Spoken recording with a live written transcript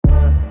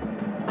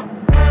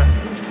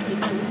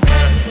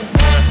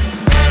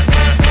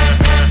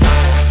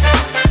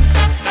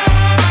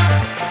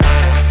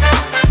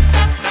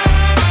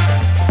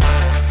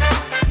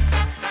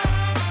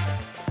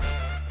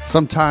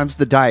Sometimes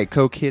the Diet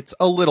Coke hits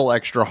a little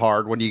extra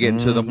hard when you get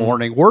into the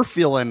morning. We're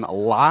feeling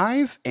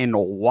live and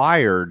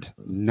wired,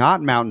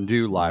 not Mountain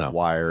Dew live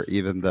wire,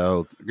 even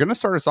though going to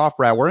start us off,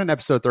 Brad. We're in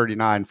episode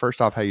 39.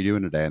 First off, how you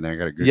doing today? And then I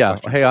got a good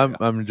question. Hey,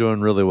 I'm doing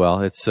really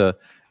well. It's a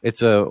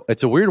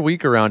weird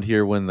week around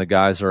here when the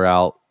guys are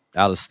out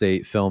of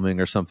state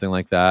filming or something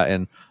like that.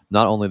 And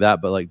not only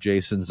that, but like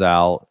Jason's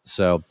out.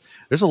 So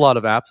there's a lot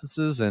of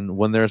absences. And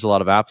when there's a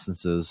lot of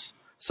absences,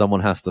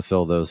 someone has to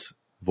fill those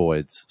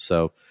voids.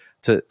 So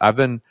I've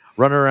been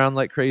running around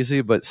like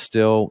crazy, but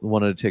still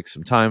wanted to take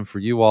some time for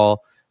you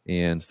all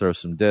and throw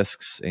some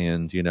discs.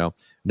 And,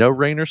 no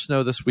rain or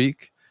snow this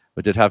week,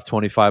 but did have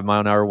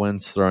 25-mile-an-hour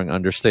winds throwing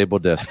understable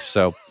discs.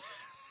 So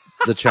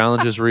the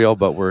challenge is real,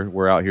 but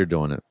we're out here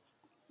doing it.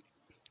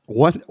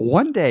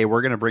 One day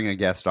we're going to bring a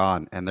guest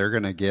on, and they're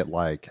going to get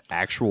like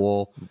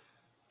actual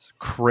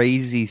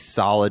crazy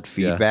solid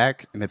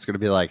feedback. And it's going to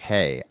be like,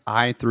 hey,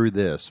 I threw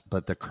this,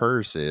 but the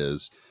curse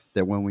is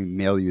that when we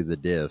mail you the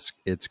disc,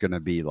 it's going to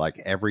be like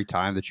every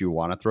time that you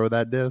want to throw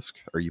that disc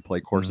or you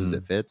play courses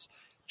it fits,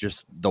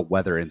 just the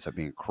weather ends up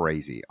being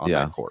crazy on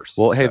that course.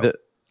 Well, so, hey,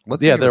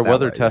 they're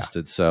weather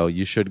tested, so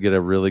you should get a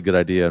really good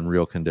idea in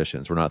real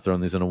conditions. We're not throwing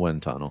these in a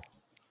wind tunnel.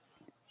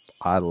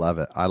 I love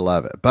it.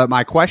 But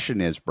my question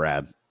is,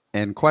 Brad,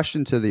 and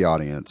question to the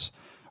audience,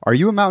 are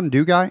you a Mountain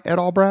Dew guy at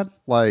all, Brad?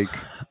 Like,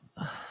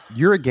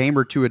 you're a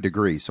gamer to a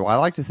degree, so I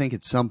like to think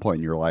at some point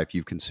in your life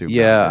you've consumed.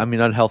 Yeah, I mean,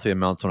 unhealthy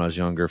amounts when I was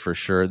younger, for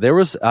sure. There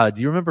was, do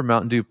you remember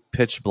Mountain Dew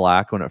Pitch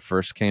Black when it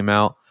first came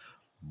out?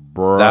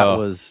 Bro. That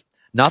was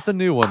not the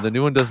new one. The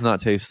new one does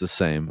not taste the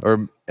same,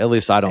 or at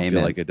least I don't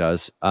feel like it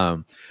does.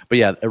 But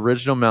yeah,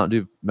 original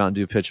Mountain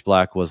Dew Pitch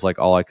Black was like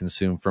all I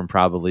consumed from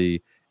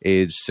probably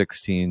age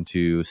 16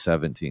 to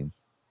 17.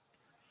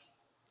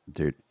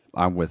 Dude,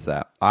 I'm with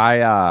that.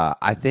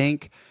 I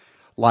think,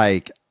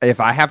 like, if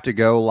I have to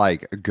go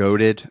like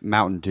goated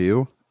Mountain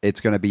Dew,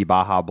 it's going to be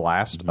Baja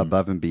Blast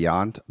above and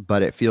beyond.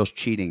 But it feels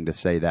cheating to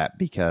say that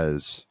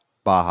because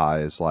Baja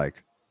is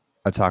like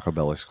a Taco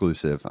Bell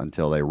exclusive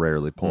until they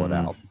rarely pull it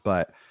out.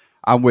 But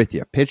I'm with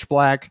you. Pitch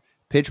Black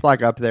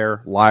up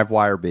there. Live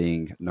Wire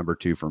being number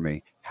 2 for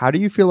me. How do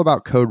you feel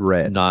about Code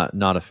Red? Not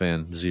a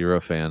fan.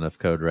 Zero fan of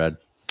Code Red.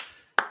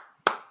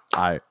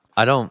 I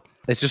don't.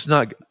 It's just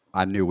not.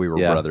 I knew we were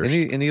brothers.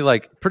 Any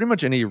like pretty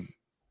much any.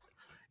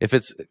 If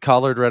it's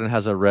collared red and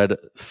has a red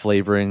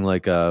flavoring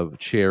like a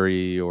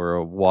cherry or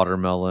a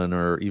watermelon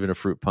or even a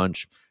fruit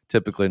punch,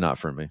 typically not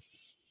for me.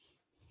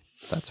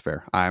 That's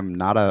fair. I'm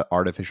not an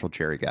artificial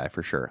cherry guy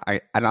for sure. I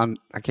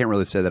can't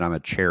really say that I'm a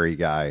cherry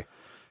guy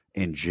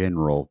in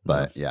general,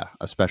 but yeah,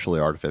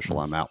 especially artificial,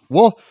 I'm out.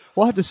 We'll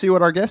have to see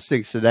what our guest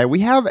thinks today. We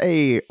have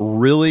a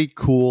really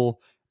cool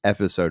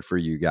episode for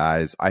you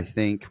guys. I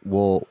think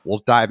we'll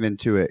dive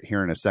into it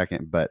here in a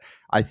second, but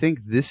I think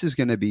this is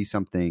going to be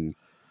something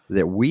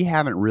that we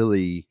haven't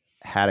really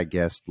had a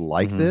guest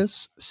like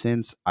this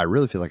since I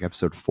really feel like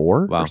episode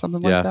 4 or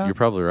something like that. Yeah, you're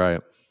probably right.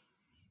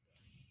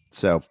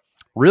 So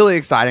really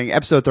exciting.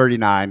 Episode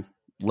 39.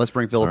 Let's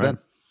bring Philip in.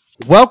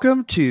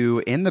 Welcome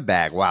to In the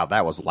Bag. Wow,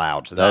 that was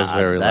loud. That was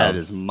very loud. That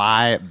is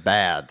my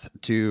bad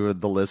to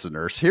the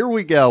listeners. Here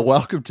we go.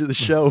 Welcome to the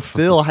show.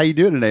 Phil, how you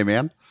doing today,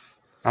 man?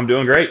 I'm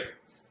doing great.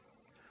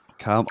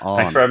 Come on.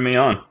 Thanks for having me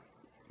on.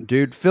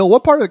 Dude, Phil,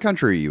 what part of the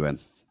country are you in?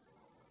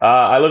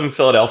 I live in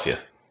Philadelphia.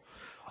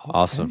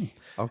 Awesome.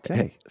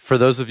 Okay. For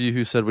those of you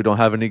who said we don't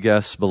have any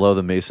guests below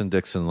the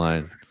Mason-Dixon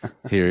line,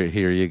 here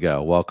you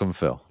go. Welcome,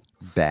 Phil.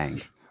 Bang.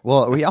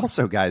 Well, we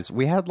also, guys,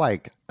 we had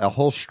like a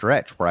whole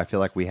stretch where I feel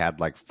like we had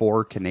like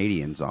 4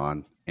 Canadians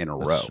on in a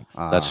row.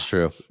 That's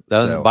true.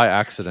 That was by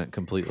accident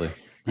completely.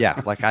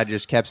 Yeah, like I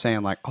just kept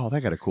saying like, oh,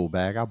 they got a cool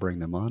bag. I'll bring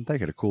them on. They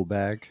got a cool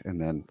bag.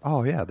 And then,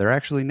 oh, yeah, they're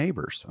actually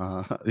neighbors.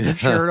 They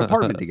share an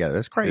apartment together.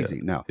 It's crazy.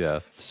 Yeah. No. Yeah.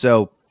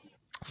 So,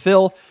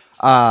 Phil,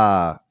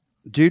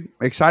 dude,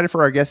 excited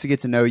for our guests to get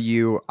to know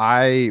you.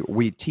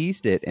 We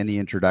teased it in the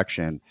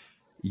introduction.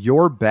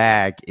 Your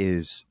bag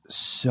is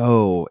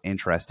so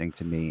interesting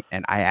to me,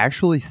 and I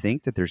actually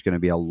think that there's going to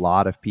be a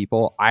lot of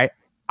people.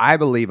 I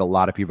believe a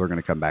lot of people are going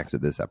to come back to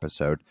this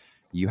episode.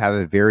 You have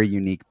a very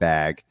unique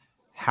bag.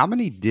 How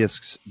many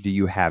discs do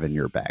you have in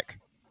your bag?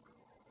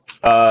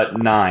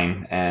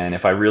 9, and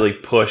if I really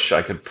push,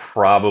 I could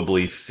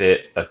probably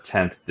fit a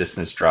 10th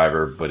distance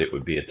driver, but it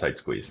would be a tight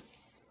squeeze.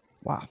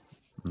 Wow.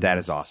 That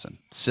is awesome.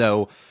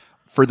 So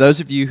for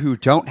those of you who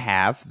don't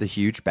have the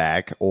huge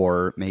bag,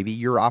 or maybe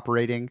you're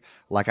operating,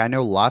 like I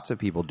know lots of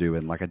people do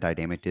in like a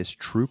Dynamic Disc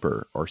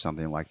Trooper or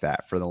something like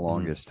that for the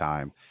longest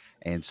time.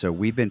 And so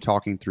we've been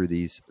talking through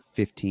these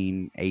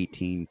 15,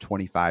 18,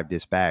 25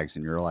 disc bags,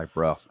 and you're like,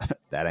 bro,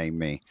 that ain't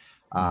me.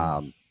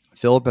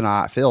 Phil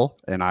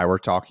and I were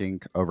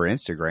talking over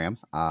Instagram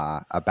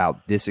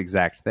about this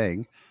exact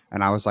thing.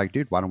 And I was like,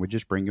 dude, why don't we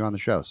just bring you on the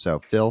show? So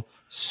Phil,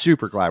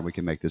 super glad we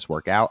can make this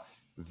work out.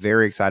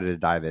 Very excited to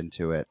dive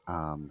into it.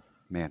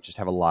 Man, just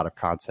have a lot of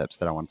concepts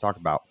that I want to talk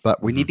about,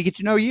 but we need to get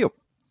to know you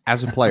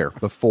as a player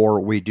before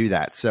we do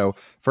that. So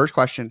first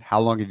question, how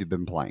long have you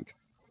been playing?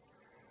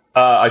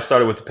 I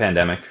started with the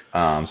pandemic,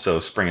 so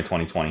spring of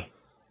 2020.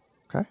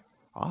 Okay,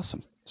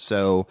 awesome.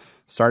 So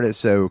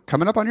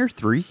coming up on your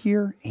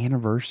 3-year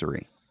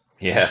anniversary.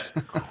 Yeah. That's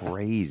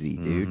crazy,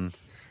 dude.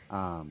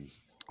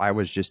 I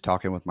was just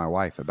talking with my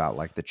wife about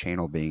like the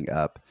channel being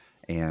up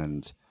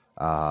and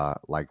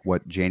like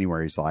what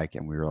January's like,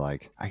 and we were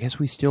like, I guess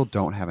we still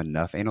don't have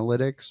enough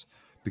analytics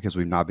because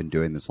we've not been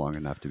doing this long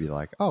enough to be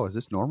like, oh, is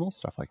this normal?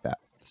 Stuff like that.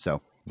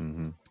 So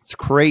it's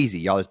crazy,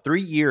 y'all. It's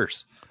 3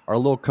 years. Our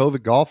little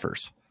COVID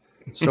golfers.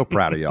 So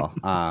proud of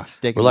y'all.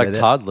 Sticking We're like with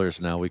toddlers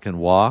now. We can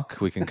walk.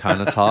 We can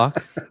kind of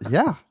talk.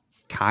 Yeah.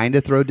 Kind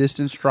of throw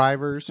distance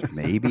drivers.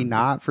 Maybe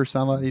not for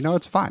some.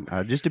 It's fine.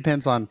 It just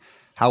depends on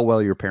how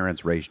well your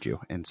parents raised you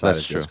inside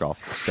of disc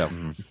golf. So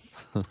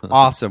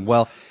awesome.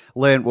 Well,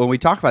 Lynn, when we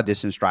talk about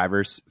distance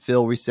drivers,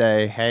 Phil, we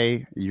say,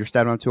 hey, you're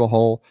stepping onto a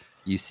hole.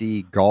 You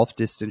see golf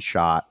distance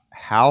shot.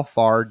 How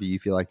far do you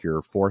feel like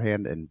your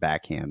forehand and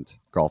backhand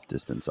golf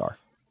distance are?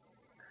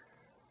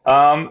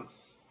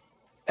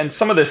 And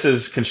some of this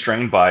is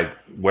constrained by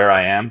where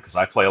I am because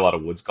I play a lot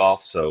of woods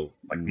golf. So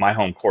like my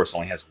home course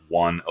only has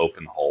one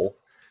open hole.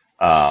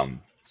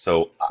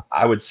 So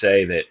I would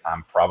say that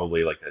I'm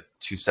probably like a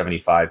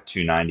 275,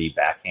 290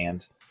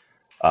 backhand.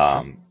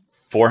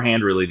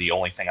 Forehand, really the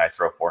only thing I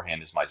throw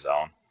forehand is my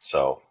zone.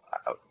 So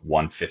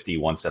 150,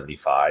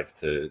 175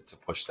 to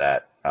push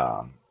that.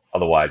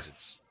 Otherwise,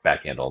 it's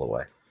backhand all the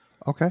way.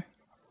 Okay.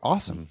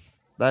 Awesome.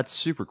 That's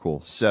super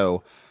cool.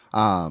 So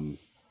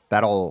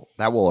that will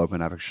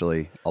open up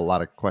actually a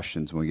lot of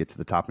questions when we get to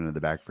the top end of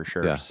the bag for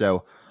sure. Yeah.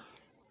 So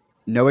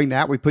knowing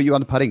that, we put you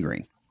on the putting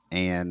green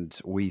and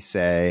we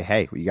say,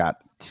 hey, we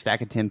got a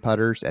stack of 10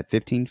 putters at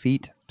 15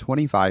 feet,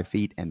 25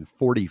 feet, and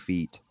 40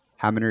 feet.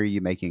 How many are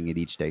you making at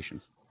each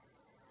station?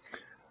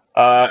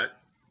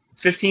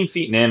 15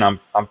 feet and in,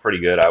 I'm pretty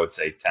good. I would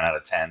say 10 out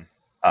of 10.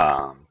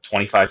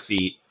 25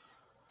 feet,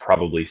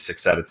 probably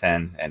 6 out of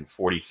 10, and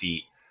 40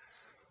 feet,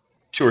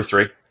 2 or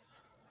 3.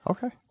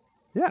 Okay.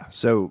 Yeah.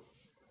 So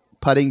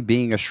putting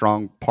being a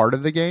strong part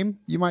of the game,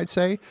 you might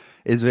say,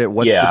 what's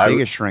the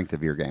biggest strength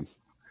of your game?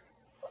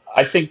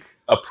 I think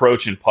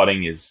approach and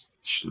putting is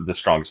the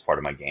strongest part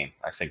of my game.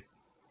 I think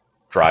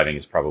driving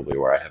is probably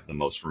where I have the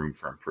most room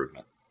for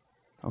improvement.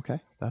 Okay.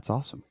 That's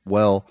awesome.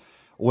 Well,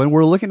 when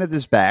we're looking at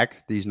this bag,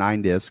 these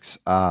 9 discs,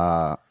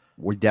 we're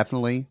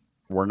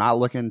not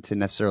looking to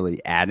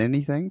necessarily add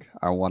anything.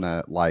 I want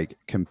to like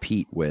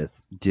compete with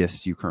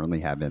discs you currently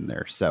have in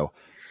there. So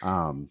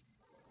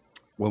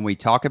when we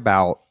talk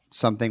about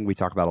something we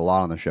talk about a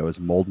lot on the show is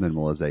mold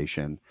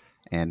minimalization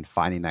and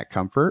finding that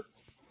comfort.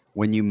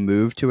 When you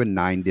move to a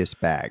 9 disc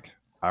bag,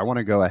 I want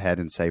to go ahead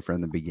and say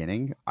from the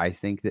beginning, I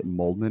think that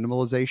mold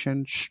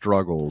minimalization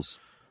struggles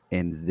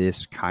in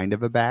this kind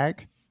of a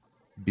bag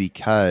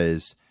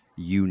because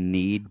you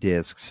need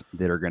discs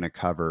that are going to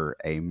cover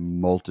a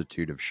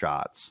multitude of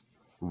shots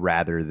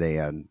rather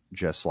than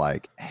just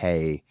like,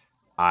 hey,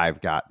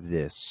 I've got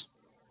this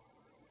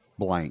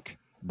blank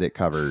that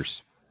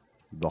covers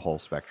the whole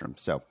spectrum.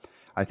 So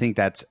I think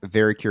that's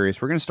very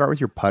curious. We're going to start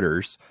with your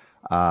putters.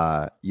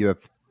 You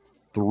have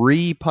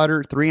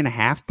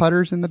 3.5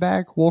 putters in the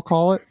bag, we'll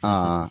call it.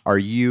 Are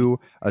you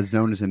a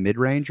zone as a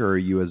mid-range, or are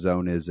you a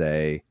zone as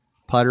a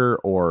putter,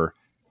 or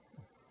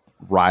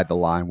ride the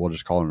line? We'll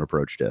just call it an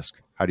approach disc.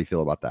 How do you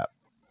feel about that?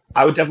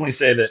 I would definitely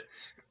say that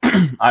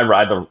I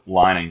ride the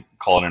line and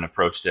call it an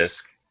approach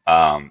disc.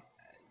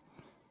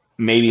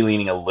 Maybe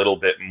leaning a little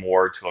bit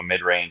more to a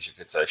mid-range. If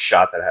it's a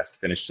shot that has to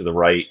finish to the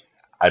right,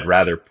 I'd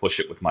rather push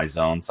it with my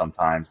zone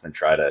sometimes than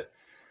try to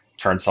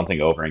turn something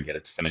over and get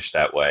it to finish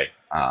that way.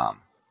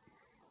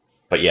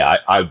 But yeah,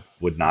 I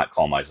would not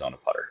call my zone a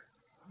putter.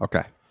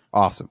 Okay.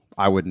 Awesome.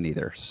 I wouldn't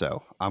either.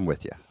 So I'm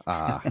with you.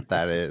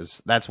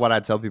 That's what I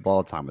tell people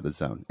all the time with the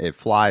zone. It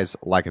flies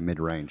like a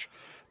mid-range.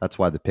 That's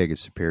why the pig is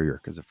superior,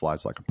 because it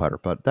flies like a putter.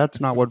 But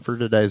that's not what for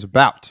today's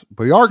about.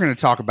 We are going to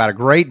talk about a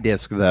great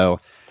disc, though,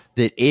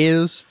 that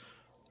is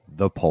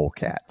the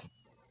Polecat.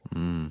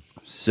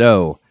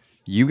 So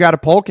you got a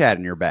Polecat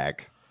in your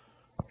bag.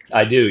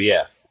 I do,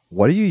 yeah.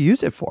 What do you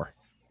use it for?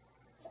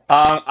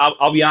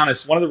 I'll be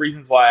honest. One of the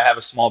reasons why I have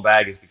a small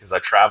bag is because I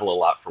travel a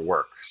lot for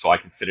work, so I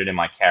can fit it in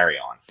my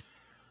carry-on.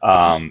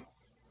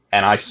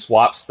 And I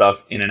swap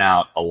stuff in and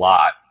out a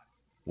lot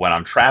when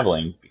I'm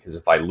traveling, because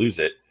if I lose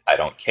it, I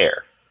don't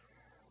care.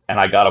 And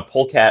I got a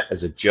Polecat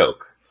as a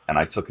joke, and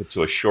I took it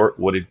to a short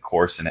wooded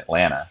course in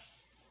Atlanta,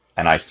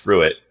 and I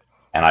threw it,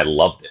 and I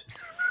loved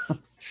it.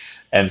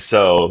 And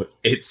so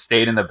it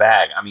stayed in the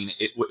bag. I mean,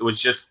 it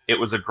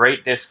was a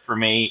great disc for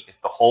me.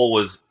 If the hole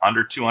was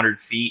under 200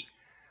 feet,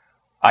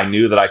 I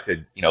knew that I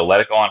could,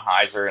 let it go on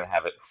hyzer and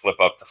have it flip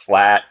up to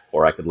flat,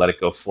 or I could let it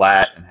go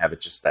flat and have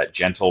it just that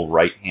gentle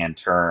right-hand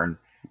turn.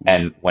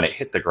 And when it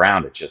hit the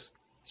ground, it just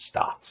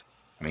stopped.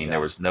 I mean, there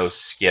was no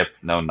skip,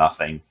 no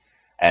nothing.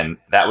 And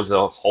that was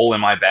a hole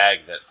in my bag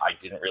that I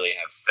didn't really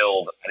have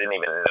filled. I didn't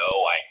even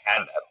know I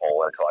had that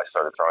hole until I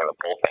started throwing the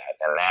Polecat.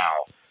 And now,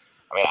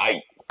 I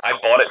mean, I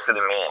bought it for the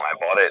meme. I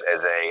bought it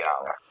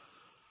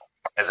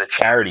as a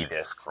charity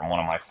disc from one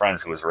of my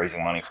friends who was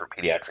raising money for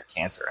pediatric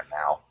cancer, and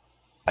now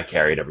I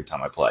carry it every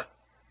time I play.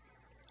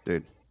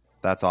 Dude,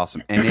 That's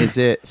awesome. And is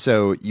it,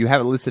 so you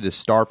have it listed as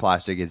Star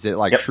Plastic. Is it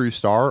like Yep. True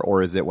Star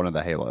or is it one of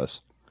the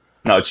Halos?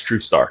 No, it's True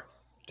Star.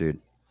 Dude,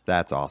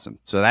 that's awesome.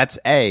 So that's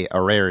a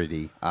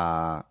rarity.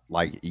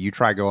 Like you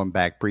try going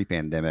back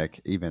pre-pandemic,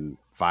 even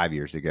 5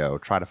 years ago,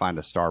 try to find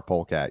a Star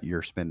Polecat,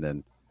 you're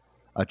spending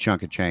a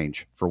chunk of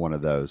change for one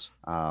of those.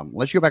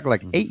 Let's go back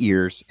like 8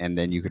 years and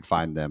then you could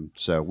find them.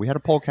 So we had a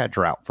Polecat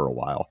drought for a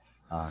while.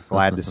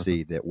 Glad to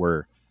see that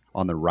we're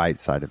on the right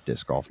side of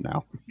disc golf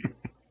now.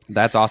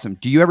 That's awesome.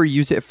 Do you ever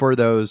use it for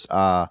those?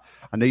 I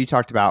know you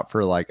talked about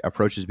for like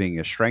approaches being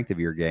a strength of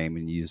your game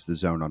and you use the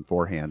zone on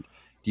forehand.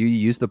 Do you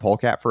use the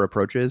Polecat for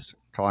approaches,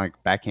 kind of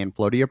like backhand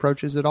floaty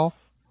approaches at all?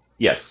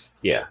 Yes.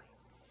 Yeah.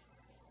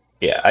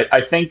 Yeah.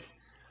 I think,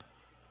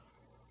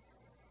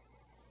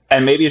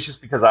 and maybe it's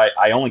just because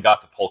I only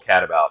got the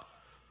Polecat about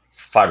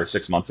 5 or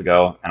 6 months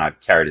ago, and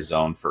I've carried a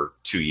zone for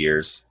 2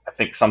 years. I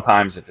think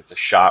sometimes if it's a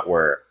shot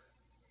where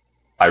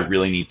I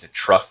really need to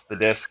trust the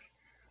disc,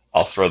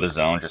 I'll throw the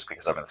zone just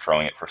because I've been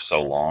throwing it for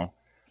so long.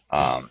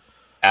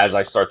 As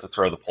I start to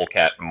throw the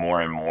Polecat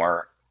more and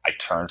more, I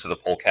turn to the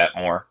Polecat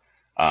more.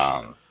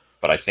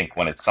 But I think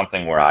when it's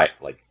something where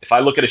if I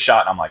look at a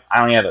shot and I'm like,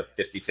 I only have a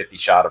 50-50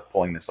 shot of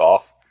pulling this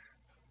off,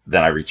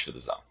 then I reach for the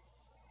zone.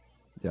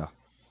 Yeah.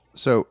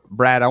 So,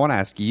 Brad, I want to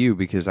ask you,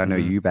 because I know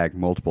you bag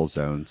multiple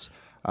zones.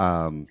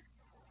 Do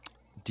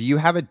you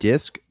have a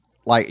disc?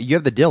 Like, you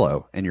have the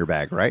Dillo in your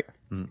bag, right?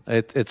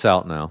 It's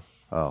out now.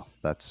 Oh,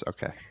 that's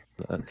okay.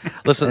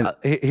 Listen,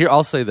 here,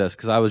 I'll say this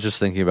because I was just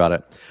thinking about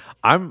it.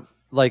 I'm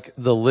like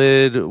the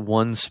lid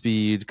one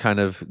speed kind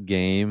of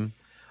game.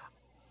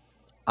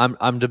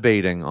 I'm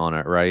debating on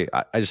it, right?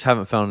 I just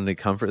haven't found any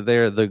comfort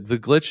there. The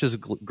glitch is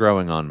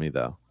growing on me,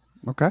 though.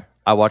 Okay.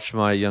 I watched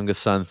my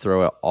youngest son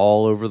throw it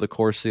all over the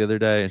course the other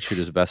day and shoot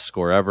his best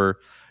score ever.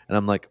 And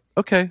I'm like,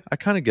 okay, I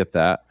kind of get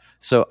that.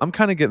 So I'm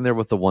kind of getting there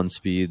with the one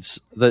speeds.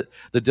 The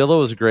Dillo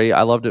was great.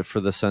 I loved it for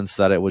the sense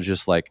that it would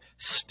just like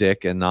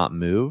stick and not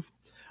move.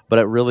 But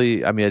it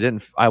really, I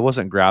mean, I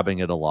wasn't grabbing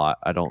it a lot,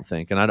 I don't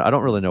think. And I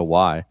don't really know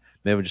why.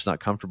 Maybe I'm just not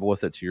comfortable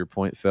with it, to your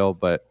point, Phil.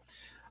 But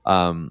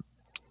I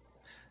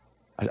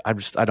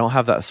don't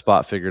have that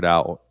spot figured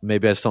out.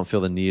 Maybe I just don't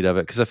feel the need of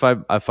it. Because if I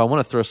want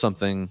to throw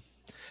something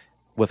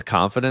with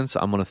confidence,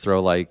 I'm going to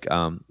throw like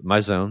my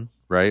zone,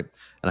 right?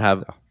 And I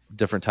have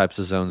different types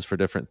of zones for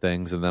different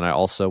things. And then I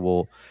also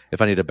will, if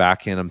I need a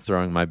backhand, I'm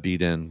throwing my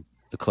beat-in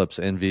Eclipse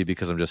Envy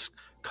because I'm just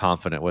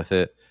confident with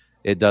it.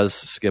 It does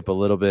skip a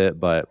little bit,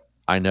 but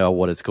I know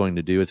what it's going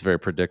to do. It's very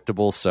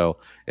predictable, so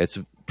it's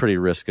pretty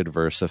risk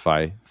adverse if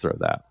I throw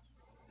that.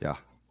 Yeah.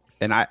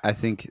 And I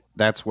think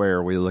that's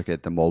where we look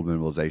at the mold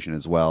minimalization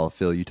as well.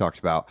 Phil, you talked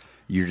about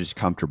you're just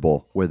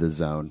comfortable with a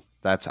zone.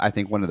 That's, I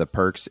think, one of the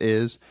perks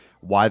is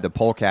why the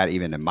Polecat,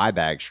 even in my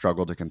bag,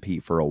 struggled to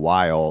compete for a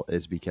while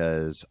is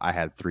because I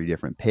had 3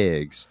 different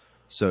pigs.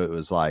 So it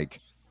was like,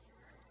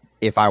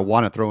 if I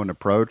want to throw an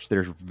approach,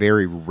 there's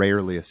very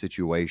rarely a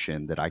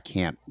situation that I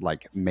can't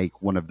like make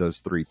one of those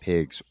 3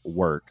 pigs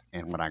work.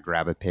 And when I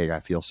grab a pig, I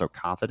feel so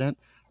confident.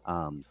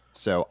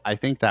 So I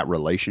think that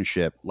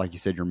relationship, like you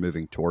said, you're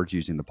moving towards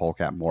using the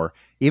Polecat more,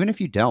 even if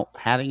you don't,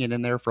 having it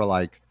in there for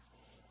like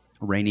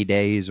rainy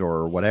days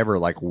or whatever,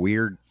 like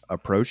weird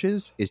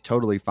approaches is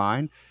totally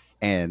fine.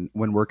 And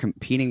when we're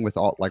competing with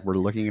all, like we're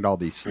looking at all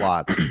these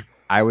slots,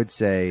 I would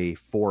say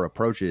for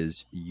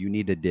approaches, you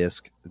need a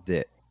disc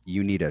that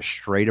you need a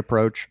straight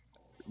approach.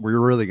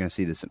 We're really going to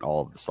see this in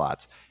all of the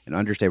slots: an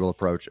understable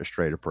approach, a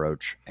straight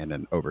approach, and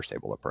an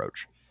overstable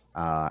approach.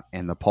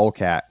 And the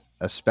Polecat,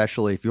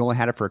 especially if you only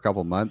had it for a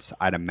couple months,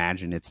 I'd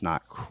imagine it's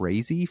not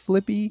crazy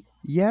flippy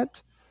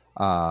yet.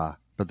 But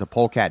the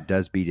Polecat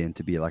does beat in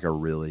to be like a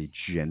really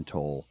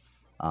gentle.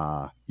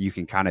 You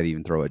can kind of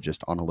even throw it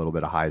just on a little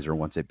bit of hyzer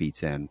once it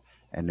beats in,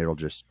 and it'll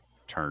just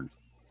turn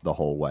the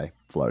whole way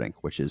floating,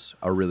 which is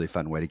a really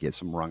fun way to get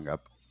some rung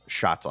up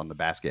shots on the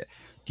basket.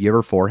 Do you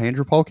ever forehand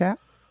your Polecat?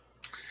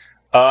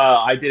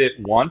 I did it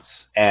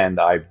once, and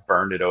I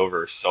burned it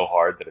over so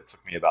hard that it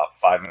took me about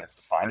 5 minutes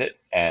to find it.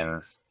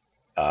 And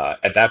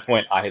at that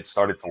point, I had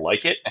started to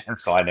like it, and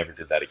so I never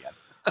did that again.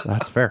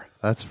 That's fair.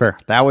 That's fair.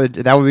 That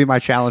would be my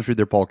challenge with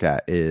your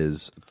Polecat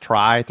is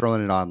try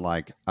throwing it on,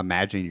 like,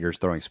 imagine you're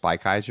just throwing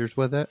spike hyzers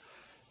with it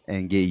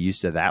and get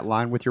used to that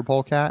line with your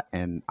Polecat.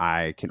 And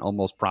I can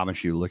almost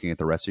promise you, looking at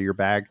the rest of your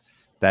bag,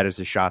 that is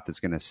a shot that's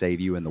going to save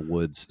you in the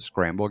woods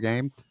scramble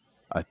game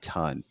a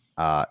ton.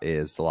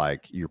 Is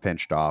like you're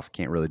pinched off,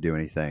 can't really do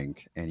anything,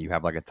 and you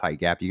have like a tight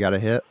gap you got to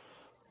hit.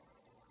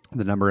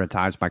 The number of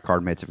times my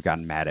card mates have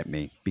gotten mad at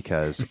me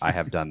because I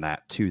have done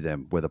that to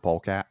them with a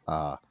Polecat.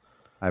 I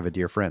have a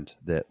dear friend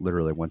that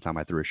literally one time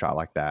I threw a shot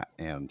like that,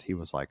 and he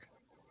was like,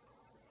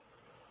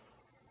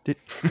 "Did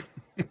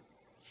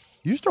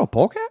you just throw a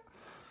Polecat?"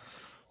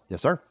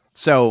 Yes, sir.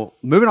 So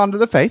moving on to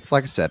the Faith,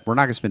 like I said, we're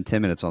not going to spend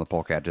 10 minutes on the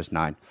Polecat, just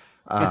 9.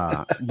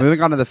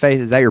 Moving on to the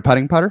Faith, is that your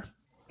putting putter?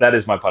 That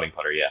is my putting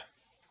putter, yeah.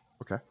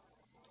 Okay.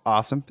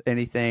 Awesome.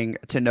 Anything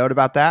to note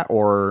about that,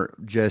 or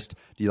just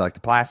do you like the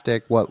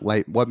plastic? What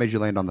made you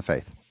land on the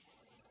Faith?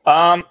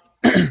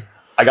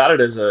 I I got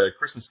it as a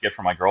Christmas gift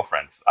from my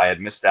girlfriend. I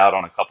had missed out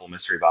on a couple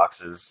mystery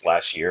boxes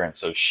last year, and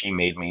so she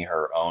made me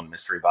her own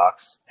mystery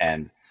box.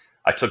 And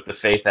I took the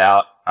Faith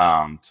out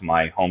to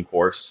my home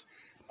course,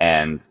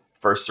 and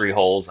first 3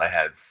 holes I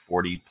had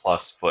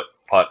 40+ foot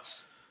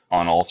putts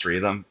on all 3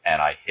 of them,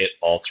 and I hit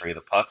all 3 of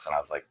the putts, and I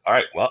was like, all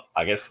right, well,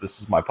 I guess this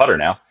is my putter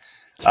now.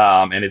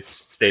 And it's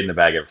stayed in the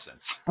bag ever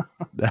since.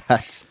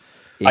 That's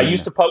I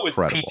used to putt with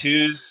incredible.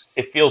 P2s.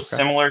 It feels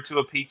Okay. similar to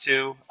a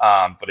P2,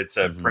 but it's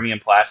a Mhm. premium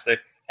plastic,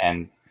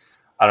 and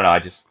I don't know. I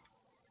just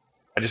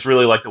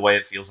really like the way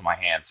it feels in my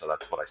hand, so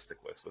that's what I stick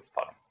with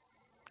putting.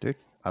 Dude,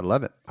 I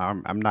love it.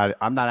 I'm not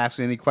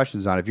asking any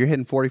questions on it. If you're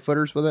hitting 40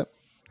 footers with it,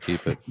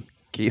 Keep it.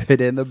 keep it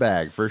in the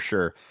bag for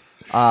sure.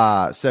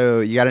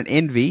 So you got an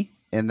Envy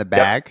in the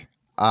bag.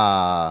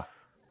 Talk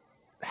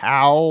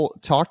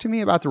to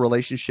me about the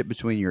relationship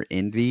between your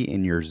Envy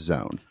and your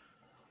Zone.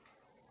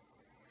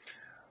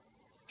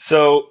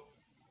 So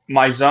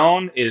my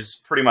zone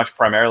is pretty much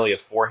primarily a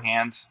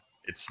forehand.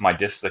 It's my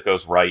disc that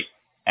goes right,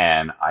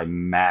 and I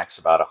max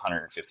about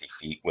 150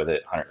 feet with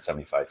it,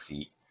 175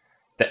 feet.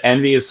 The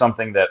Envy is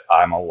something that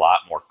I'm a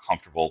lot more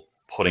comfortable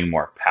putting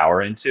more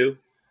power into.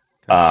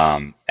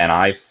 And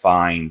I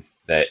find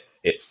that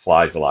it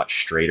flies a lot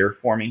straighter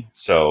for me.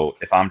 So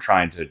if I'm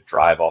trying to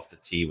drive off the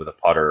tee with a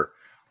putter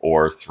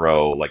or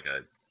throw like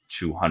a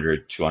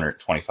 200,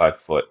 225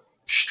 foot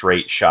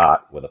straight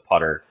shot with a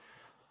putter,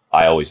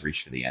 I always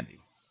reach for the Envy.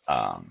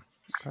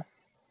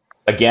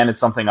 Again, it's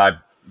something I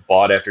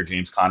bought after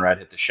James Conrad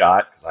hit the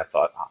shot because I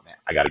thought, oh man,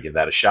 I got to give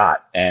that a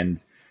shot.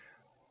 And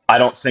I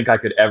don't think I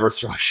could ever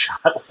throw a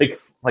shot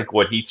like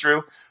what he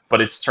threw,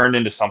 but it's turned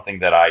into something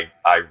that I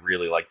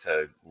really like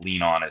to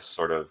lean on as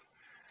sort of,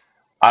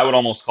 I would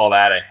almost call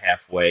that a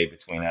halfway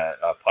between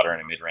a putter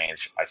and a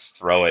mid-range. I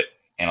throw it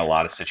in a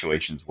lot of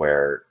situations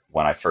where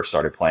when I first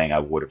started playing, I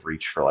would have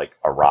reached for like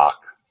a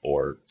rock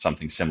or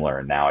something similar,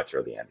 and now I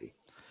throw the Envy.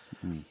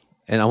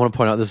 And I want to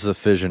point out this is a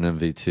Fission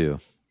Envy too.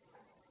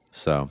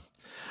 So,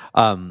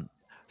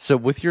 so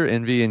with your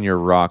Envy and your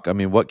rock, I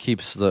mean, what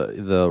keeps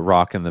the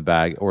rock in the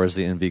bag, or is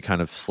the Envy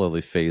kind of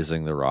slowly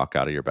phasing the rock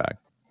out of your bag?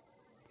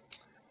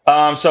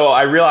 So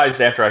I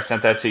realized after I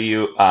sent that to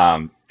you,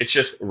 it's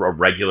just a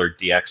regular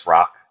DX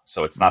rock.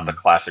 So it's not the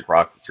classic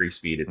rock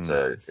 3-speed. It's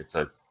a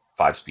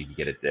 5-speed you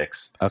get at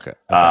Dick's. Okay.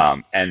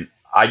 And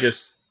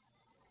it's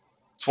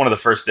one of the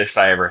first discs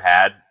I ever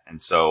had. And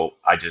so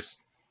I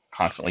just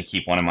constantly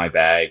keep one in my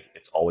bag.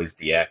 It's always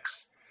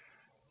DX.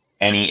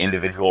 Any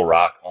individual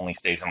rock only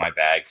stays in my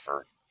bag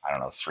for,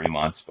 3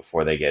 months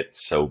before they get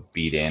so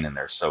beat in and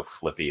they're so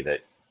flippy that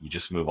you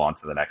just move on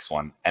to the next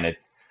one. And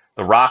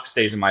the rock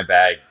stays in my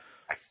bag,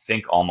 I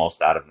think,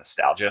 almost out of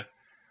nostalgia.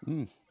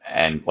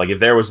 And like if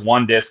there was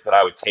one disc that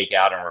I would take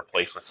out and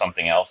replace with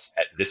something else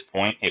at this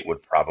point, it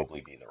would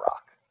probably be the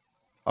rock.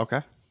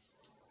 Okay.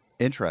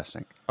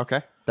 Interesting.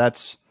 Okay.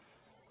 That's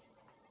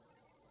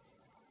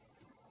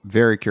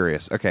very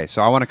curious. Okay,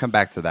 so I want to come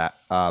back to that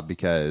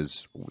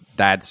because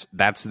that's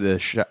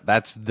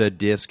the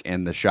disc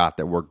and the shot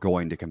that we're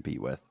going to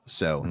compete with.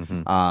 So,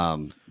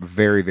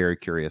 very, very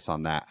curious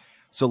on that.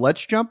 So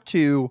let's jump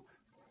to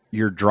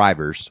your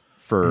drivers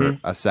for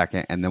a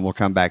second, and then we'll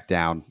come back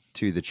down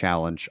to the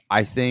challenge.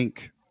 I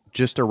think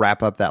just to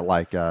wrap up that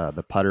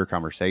the putter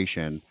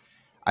conversation,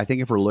 I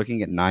think if we're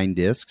looking at 9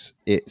 discs,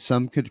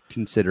 some could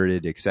consider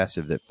it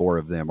excessive that 4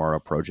 of them are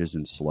approaches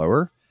and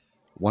slower.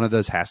 One of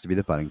those has to be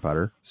the putting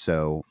putter,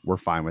 so we're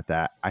fine with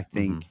that. I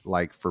think,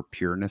 like for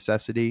pure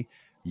necessity,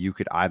 you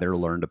could either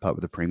learn to putt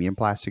with a premium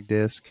plastic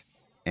disc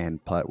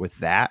and putt with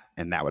that,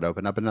 and that would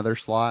open up another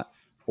slot,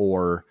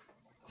 or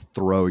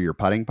throw your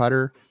putting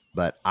putter.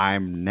 But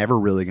I'm never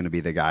really going to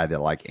be the guy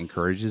that like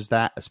encourages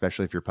that,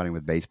 especially if you're putting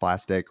with base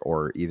plastic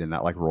or even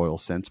that like Royal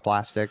Sense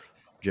plastic,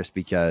 just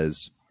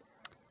because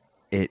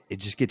it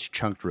just gets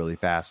chunked really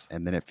fast,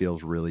 and then it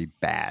feels really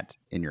bad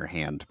in your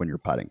hand when you're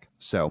putting.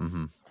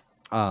 So.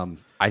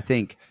 I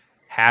think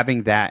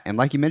having that, and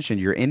like you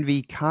mentioned, your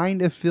Envy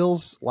kind of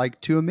feels like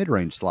to a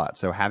mid-range slot.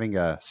 So having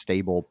a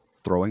stable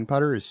throwing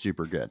putter is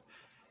super good.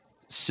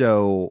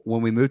 So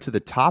when we move to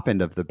the top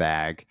end of the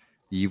bag,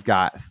 you've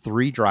got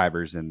 3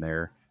 drivers in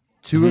there,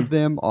 2 of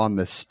them on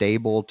the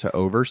stable to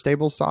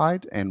overstable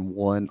side and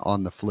 1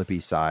 on the flippy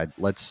side.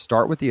 Let's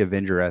start with the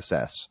Avenger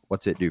SS.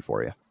 What's it do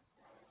for you?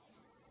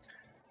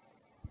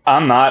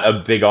 I'm not a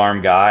big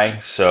arm guy,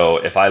 so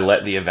if I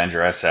let the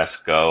Avenger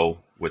SS go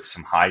with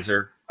some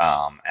hyzer,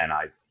 and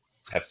I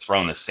have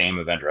thrown the same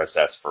Avenger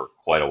SS for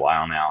quite a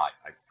while now,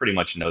 I pretty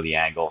much know the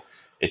angle.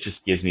 It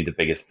just gives me the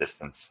biggest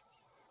distance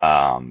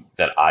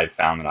that I've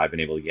found that I've been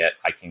able to get.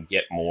 I can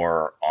get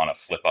more on a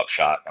flip-up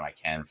shot than I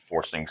can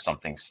forcing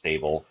something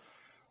stable,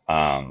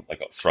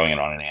 like throwing it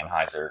on an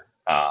anhyzer.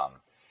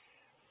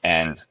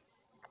 And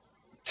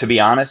to be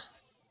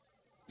honest,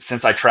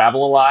 since I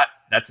travel a lot,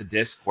 that's a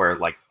disc where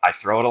like I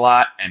throw it a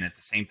lot, and at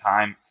the same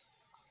time,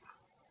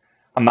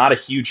 I'm not a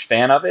huge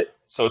fan of it.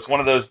 So it's one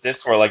of those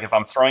discs where like if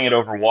I'm throwing it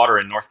over water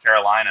in North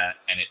Carolina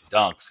and it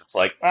dunks, it's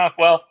like, oh,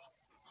 well,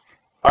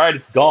 all right,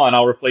 it's gone.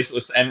 I'll replace it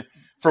with. And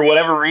for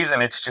whatever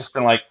reason, it's just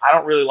been like, I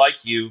don't really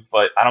like you,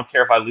 but I don't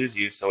care if I lose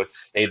you. So it's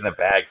stayed in the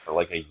bag for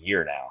like a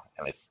year now.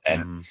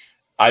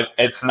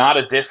 It's not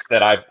a disc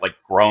that I've like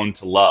grown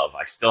to love.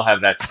 I still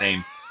have that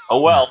same,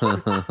 oh,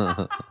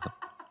 well.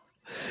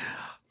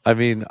 I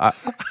mean,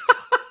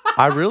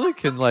 I really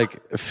can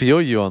like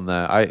feel you on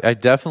that. I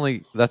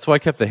definitely, that's why I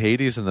kept the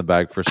Hades in the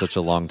bag for such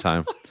a long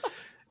time.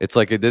 It's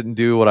like it didn't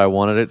do what I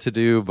wanted it to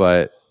do,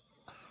 but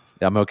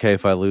I'm okay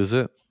if I lose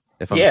it,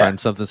 if I'm trying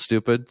something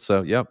stupid.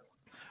 So, yep,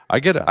 I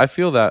get it. I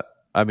feel that.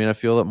 I mean, I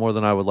feel it more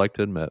than I would like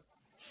to admit.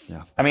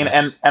 Yeah. I mean,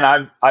 and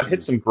I've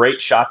hit some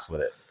great shots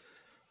with it,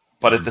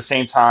 but at the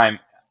same time,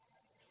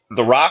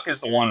 the Rock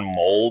is the one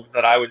mold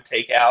that I would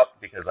take out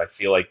because I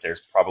feel like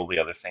there's probably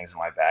other things in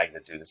my bag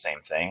that do the same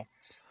thing.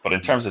 But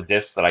in terms of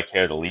discs that I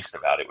care the least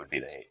about, it would be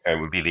the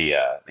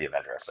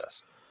Avenger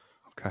SS.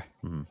 Okay,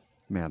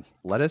 man,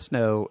 let us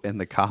know in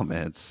the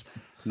comments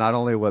not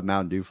only what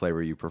Mountain Dew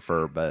flavor you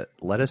prefer, but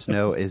let us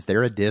know, is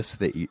there a disc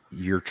that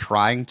you're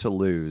trying to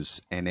lose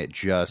and it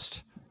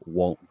just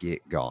won't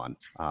get gone?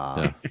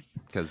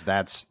 Because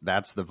that's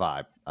the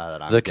vibe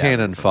that I'm the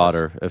cannon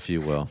fodder, this, if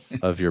you will,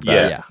 of your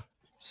bag. Yeah.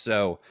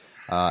 So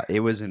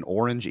it was an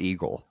Orange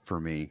Eagle for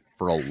me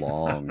for a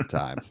long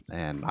time,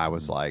 and I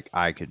was like,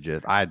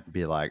 I'd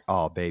be like,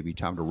 oh baby,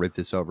 time to rip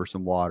this over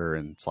some water,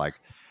 and it's like,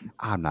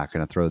 I'm not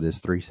gonna throw this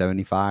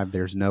 375.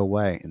 There's no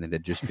way, and then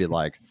it'd just be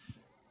like,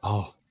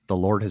 oh, the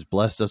Lord has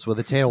blessed us with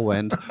a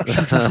tailwind,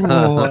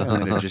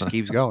 and then it just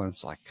keeps going.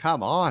 It's like,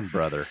 come on,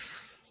 brother.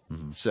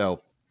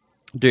 So,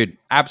 dude,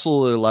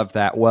 absolutely love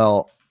that.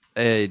 Well,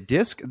 a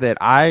disc that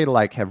I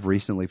like have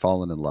recently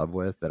fallen in love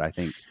with that I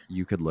think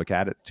you could look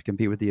at it to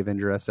compete with the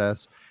Avenger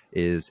SS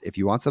is if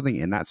you want something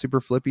in that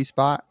super flippy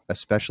spot,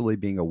 especially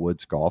being a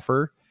woods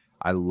golfer.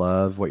 I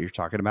love what you're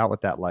talking about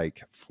with that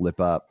like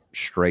flip up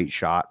straight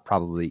shot,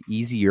 probably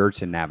easier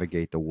to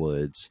navigate the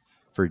woods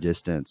for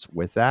distance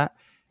with that.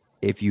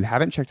 If you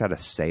haven't checked out a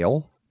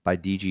Sail by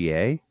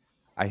DGA,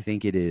 I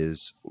think it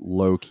is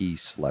low key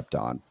slept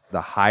on.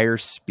 The higher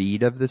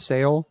speed of the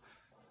Sail,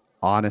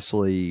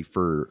 honestly,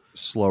 for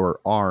slower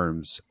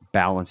arms,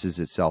 balances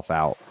itself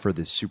out for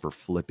the super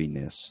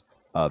flippiness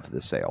of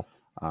the Sail.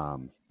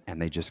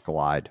 And they just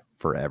glide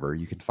forever.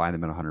 You can find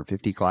them in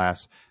 150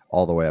 class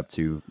all the way up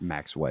to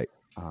max weight.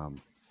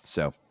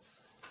 So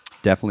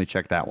definitely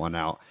check that one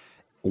out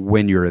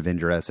when your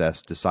Avenger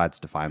SS decides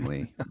to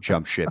finally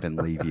jump ship and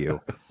leave you.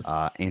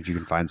 And you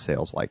can find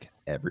sales like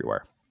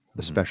everywhere,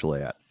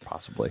 especially at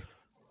possibly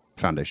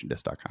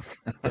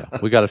foundationdisc.com. Yeah,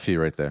 we got a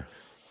few right there.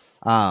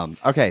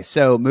 Okay,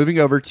 so moving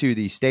over to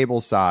the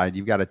stable side,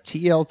 you've got a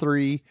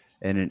TL3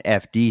 and an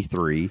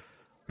FD3.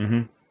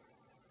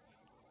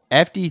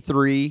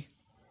 FD3,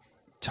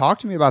 talk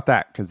to me about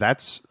that, because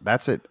that's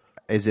it.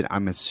 Is it,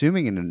 I'm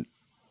assuming, an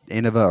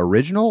Innova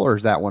original, or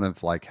is that one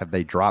of like, have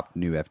they dropped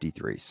new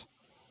FD3s?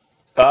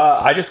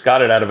 I just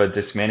got it out of a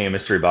Discmania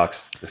mystery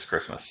box this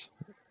Christmas.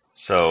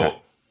 So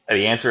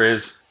The answer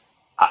is,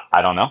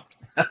 I don't know.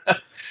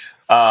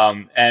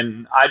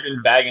 And I've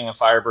been bagging a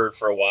Firebird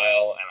for a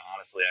while, and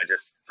honestly, I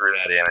just threw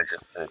that in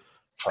just to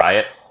try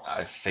it.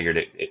 I figured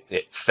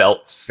it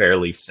felt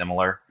fairly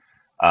similar.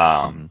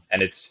 And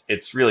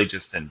it's really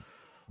just a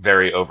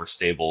very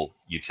overstable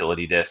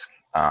utility disc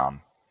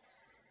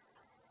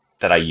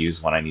that I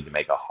use when I need to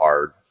make a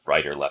hard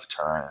right or left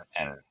turn,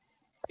 and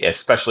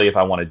especially if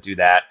I want to do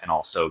that and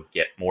also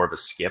get more of a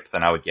skip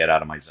than I would get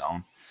out of my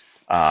zone.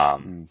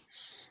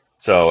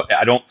 So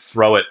I don't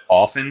throw it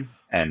often,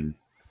 and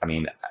I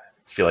mean, I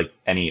feel like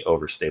any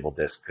overstable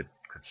disc could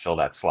fill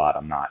that slot.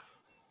 I'm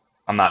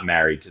not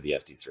married to the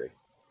FD3.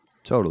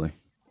 Totally.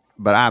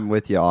 But I'm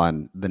with you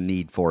on the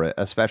need for it,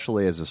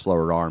 especially as a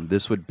slower arm.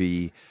 This would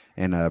be,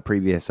 in a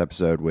previous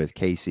episode with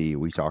Casey,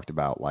 we talked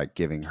about like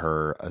giving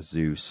her a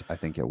Zeus, I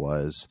think it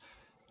was,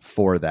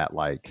 for that,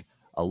 like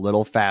a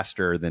little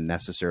faster than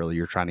necessarily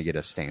you're trying to get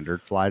a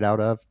standard flight out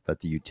of,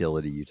 but the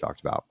utility you talked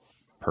about,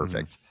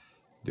 perfect.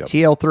 Yep.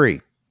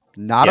 TL3,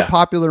 not a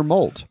popular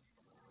mold,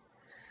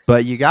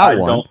 but you got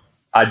one.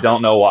 I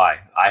don't know why.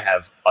 I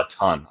have a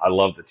ton. I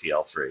love the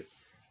TL3.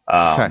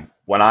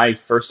 When I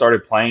first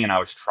started playing and I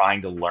was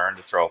trying to learn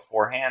to throw a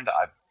forehand,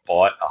 I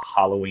bought a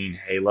Halloween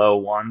Halo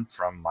one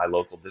from my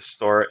local disc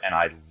store, and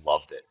I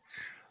loved it.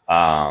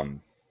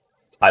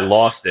 I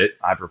lost it.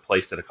 I've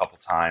replaced it a couple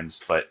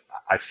times, but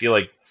I feel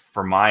like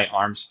for my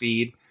arm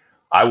speed,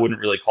 I wouldn't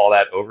really call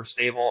that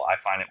overstable. I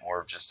find it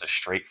more of just a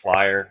straight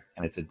flyer,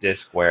 and it's a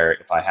disc where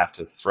if I have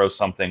to throw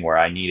something where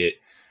I need it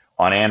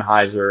on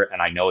Anheuser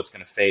and I know it's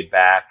going to fade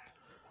back,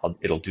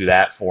 it'll do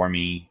that for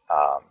me.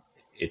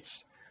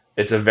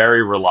 It's a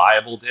very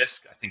reliable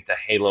disc. I think the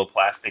Halo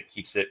plastic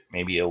keeps it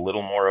maybe a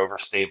little more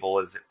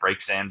overstable as it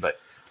breaks in, but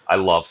I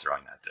love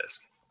throwing that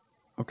disc.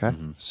 Okay.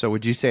 So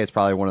would you say it's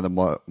probably one of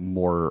the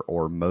more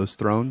or most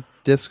thrown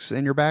discs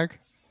in your bag?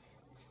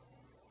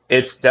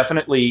 It's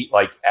definitely,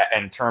 like,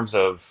 in terms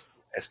of,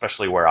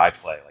 especially where I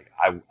play, like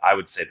I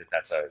would say that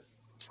that's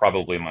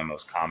probably my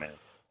most common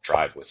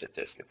drive with it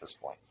disc at this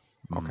point.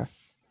 Okay.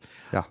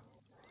 Yeah.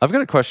 I've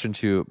got a question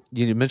too.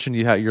 You mentioned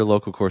you had your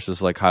local course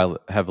is like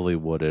heavily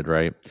wooded,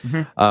 right?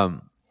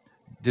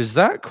 Does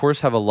that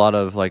course have a lot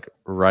of like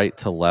right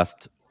to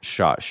left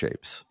shot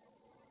shapes?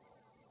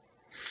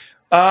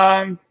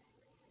 Um,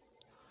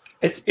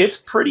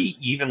 it's pretty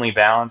evenly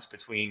balanced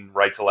between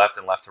right to left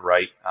and left to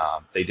right.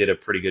 They did a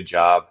pretty good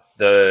job.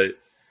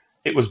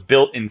 It was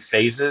built in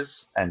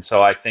phases, and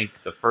so I think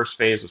the first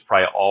phase was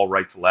probably all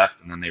right to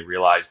left, and then they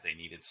realized they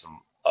needed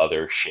some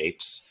other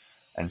shapes,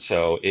 and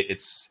so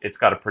it's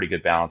got a pretty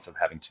good balance of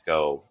having to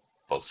go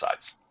both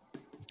sides.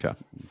 Okay.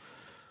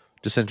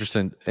 Just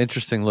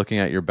interesting looking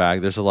at your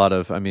bag. There's a lot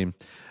of, I mean,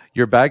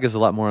 your bag is a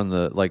lot more on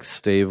the like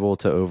stable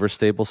to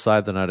overstable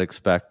side than I'd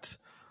expect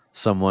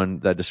someone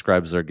that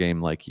describes their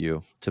game like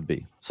you to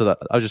be. So that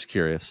I was just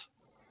curious.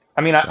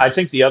 I mean, I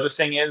think the other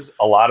thing is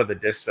a lot of the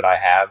discs that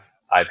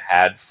I've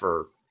had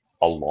for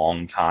a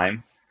long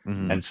time.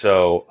 Mm-hmm. And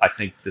so I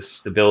think the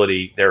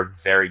stability, they're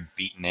very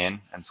beaten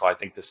in. And so I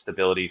think the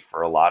stability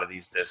for a lot of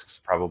these discs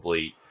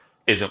probably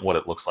isn't what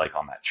it looks like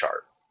on that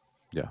chart.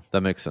 Yeah,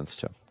 that makes sense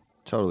too.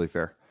 Totally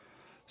fair.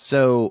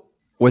 So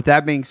with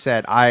that being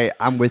said,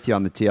 I'm with you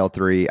on the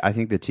TL3. I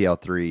think the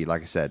TL3,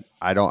 like I said,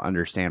 I don't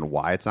understand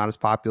why it's not as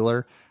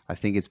popular. I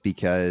think it's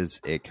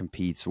because it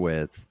competes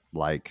with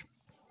like,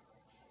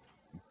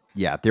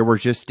 yeah, there were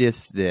just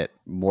discs that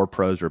more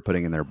pros were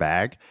putting in their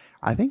bag.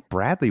 I think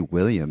Bradley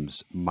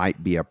Williams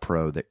might be a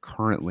pro that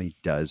currently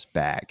does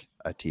bag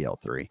a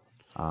TL3.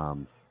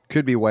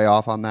 Could be way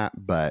off on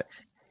that, but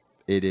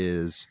it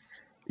is,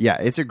 yeah,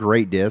 it's a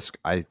great disc.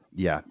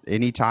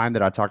 Anytime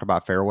that I talk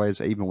about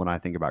fairways, even when I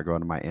think about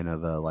going to my end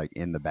of the like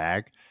in the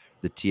bag,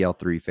 the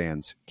TL3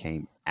 fans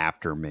came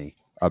after me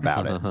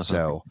about it.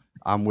 So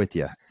I'm with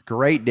you.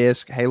 Great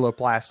disc. Halo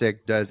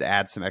plastic does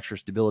add some extra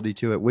stability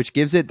to it, which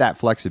gives it that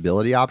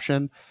flexibility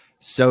option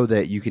so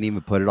that you can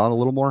even put it on a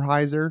little more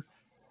hyzer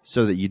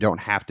so that you don't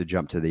have to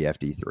jump to the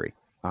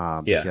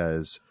FD3.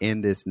 Because in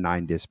this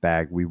 9-disc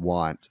bag, we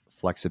want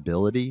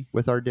flexibility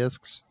with our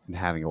discs and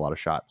having a lot of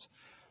shots.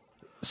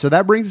 So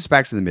that brings us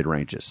back to the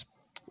mid-ranges,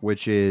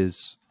 which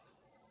is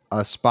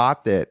a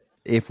spot that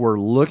if we're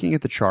looking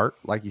at the chart,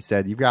 like you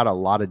said, you've got a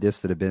lot of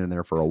discs that have been in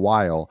there for a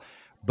while,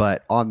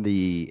 but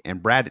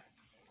and Brad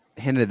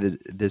hinted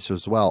at this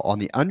as well, on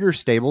the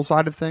understable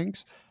side of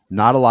things,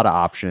 not a lot of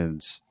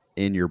options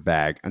in your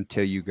bag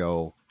until you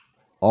go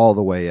all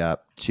the way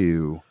up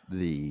to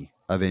the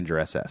Avenger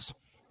SS.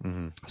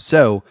 Mm-hmm.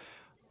 So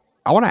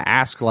I want to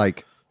ask,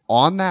 like,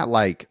 on that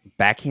like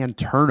backhand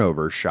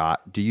turnover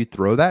shot, do you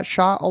throw that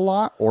shot a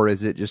lot, or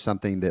is it just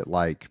something that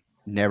like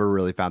never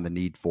really found the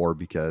need for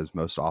because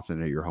most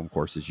often at your home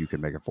courses you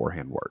can make a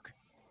forehand work?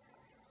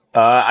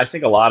 I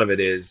think a lot of it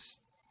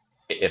is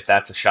if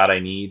that's a shot I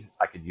need,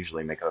 I could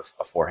usually make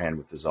a forehand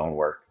with the zone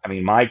work. I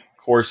mean, my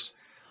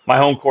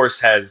home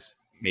course has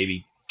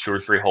maybe 2 or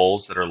 3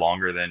 holes that are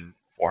longer than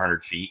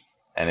 400 feet,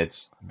 and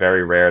it's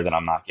very rare that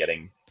I'm not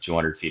getting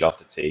 200 feet off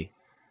the tee.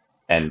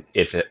 And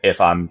if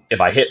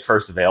I hit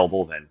first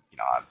available, then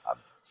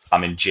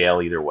I'm in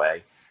jail either way.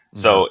 Mm-hmm.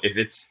 So if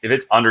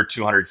it's under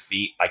 200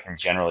 feet, I can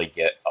generally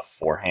get a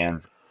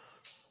forehand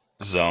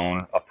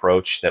zone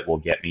approach that will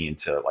get me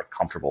into like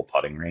comfortable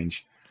putting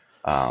range.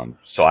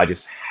 So I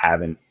just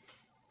haven't,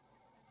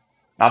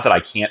 not that I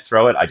can't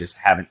throw it, I just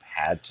haven't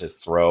had to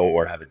throw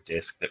or have a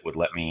disc that would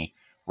let me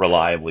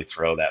reliably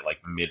throw that like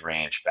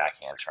mid-range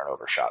backhand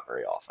turnover shot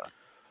very often.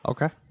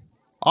 Okay.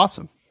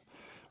 Awesome.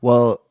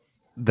 Well,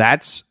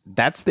 that's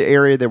the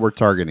area that we're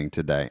targeting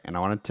today. And I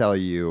want to tell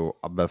you,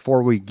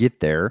 before we get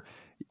there,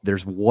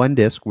 there's one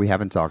disc we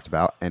haven't talked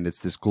about, and it's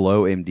this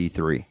Glow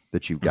MD3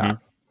 that you've got.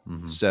 Mm-hmm.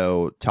 Mm-hmm.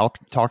 So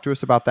talk to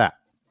us about that.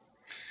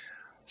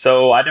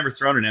 So I'd never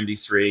thrown an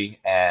MD3,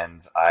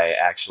 and I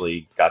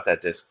actually got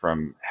that disc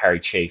from Harry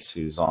Chase,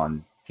 who's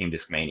on Team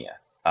Discmania.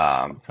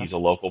 He's a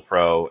local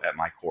pro at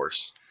my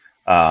course.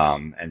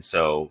 And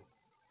so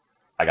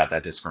I got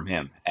that disc from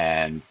him,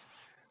 and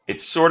it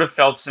sort of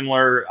felt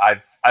similar.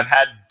 I've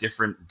had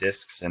different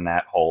discs in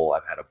that hole.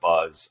 I've had a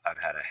Buzz, I've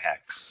had a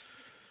Hex.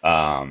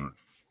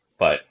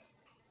 But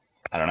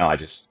I don't know, I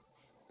just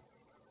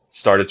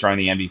started throwing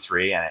the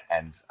MD3,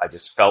 and I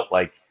just felt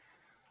like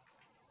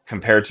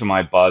compared to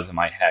my Buzz and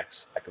my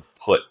Hex, I could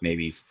put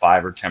maybe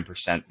 5 or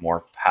 10%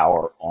 more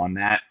power on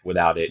that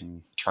without it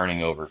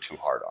turning over too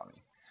hard on me.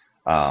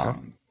 Okay.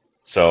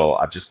 So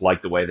I've just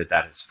liked the way that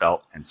has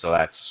felt, and so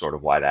that's sort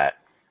of why that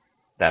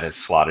has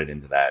slotted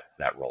into that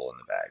role in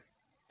the bag.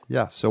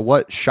 Yeah. So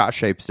what shot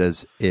shapes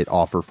does it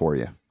offer for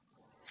you?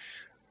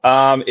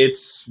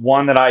 It's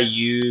one that I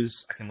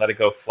use. I can let it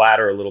go flat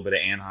or a little bit of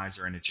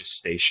anhyzer, and it just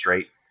stays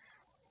straight.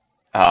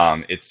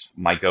 It's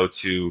my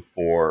go-to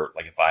for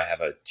like if I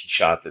have a tee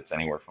shot that's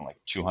anywhere from like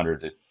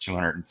 200 to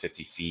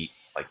 250 feet.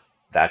 Like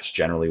that's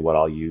generally what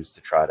I'll use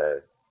to try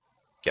to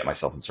get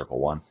myself in circle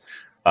one.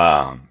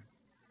 And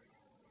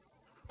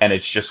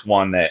it's just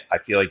one that I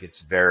feel like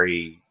it's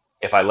very,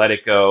 if I let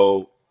it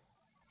go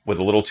with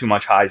a little too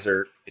much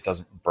hyzer, it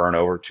doesn't burn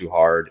over too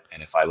hard.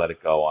 And if I let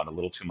it go on a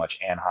little too much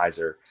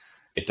anhyzer,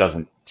 it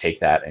doesn't take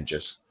that and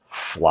just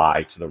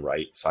fly to the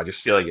right. So I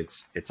just feel like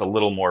it's a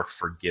little more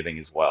forgiving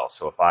as well.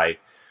 So if I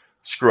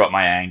screw up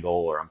my angle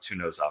or I'm 2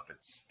 nose up,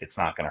 it's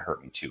not going to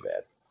hurt me too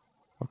bad.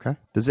 Okay.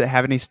 Does it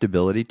have any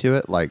stability to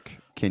it? Like,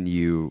 can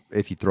you,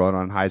 if you throw it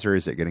on hyzer,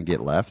 is it going to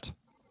get left?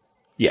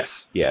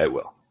 Yes. Yeah, it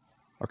will.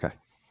 Okay.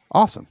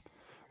 Awesome.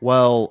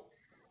 Well,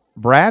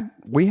 Brad,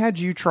 we had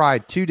you try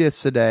 2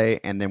 discs a day,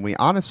 and then we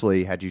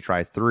honestly had you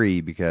try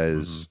 3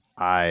 because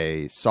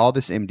I saw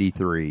this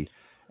MD3,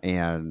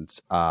 and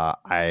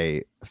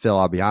Phil,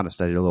 I'll be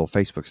honest, I did a little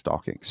Facebook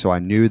stalking, so I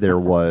knew there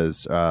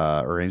was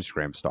or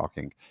Instagram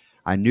stalking.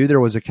 I knew there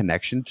was a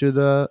connection to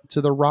the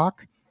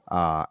rock,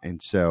 and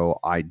so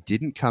I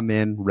didn't come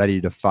in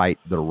ready to fight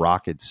the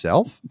rock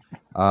itself.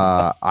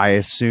 I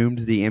assumed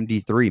the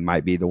MD3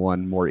 might be the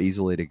one more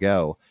easily to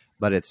go,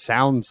 but it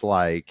sounds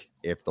like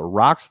if the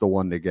rock's the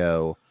one to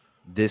go,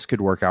 this could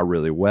work out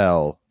really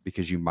well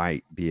because you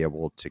might be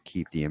able to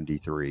keep the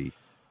MD3.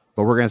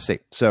 But we're going to see.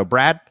 So,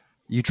 Brad,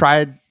 you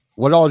tried.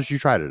 What all did you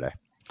try today?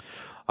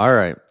 All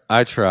right.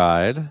 I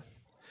tried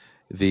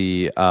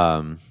the,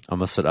 I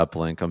almost said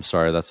uplink. I'm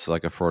sorry. That's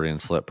like a Freudian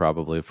slip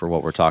probably for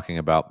what we're talking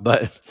about.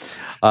 But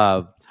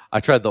I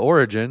tried the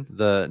Origin,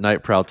 the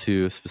Night Prowl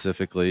 2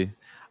 specifically.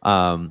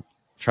 Tried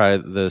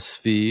the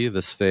Svi, the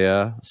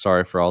Svea.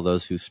 Sorry for all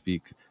those who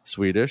speak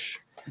Swedish.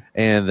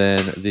 And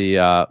then the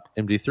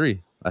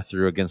MD3 I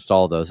threw against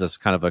all those as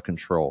kind of a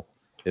control,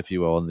 if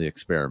you will, in the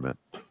experiment.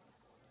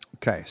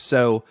 Okay,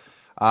 so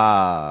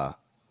talk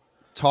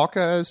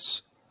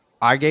us.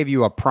 I gave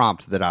you a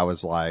prompt that I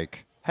was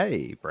like,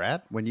 hey,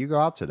 Brad, when you go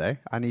out today,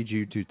 I need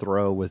you to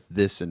throw with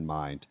this in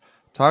mind.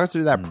 Talk us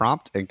through that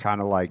prompt and kind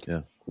of like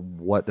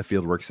what the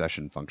fieldwork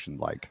session functioned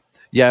like.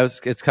 Yeah,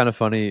 it's kind of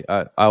funny.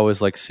 I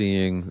always like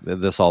seeing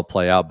this all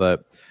play out,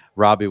 but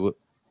Robbie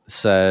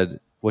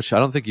said, which I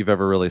don't think you've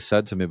ever really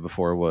said to me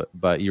before,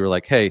 but you were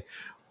like, hey,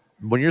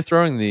 when you're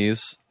throwing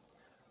these,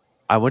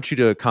 I want you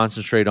to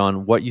concentrate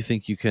on what you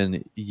think you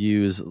can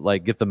use,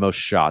 like get the most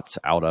shots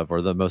out of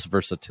or the most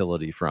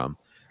versatility from.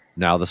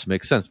 Now this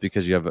makes sense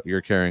because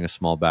you're carrying a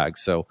small bag.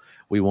 So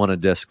we want a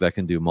disc that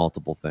can do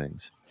multiple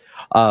things.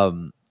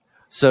 So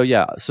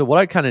what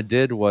I kind of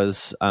did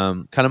was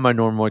kind of my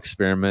normal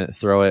experiment,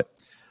 throw it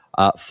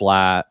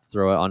flat,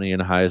 throw it on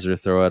anhyzer,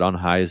 throw it on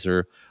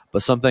hyzer.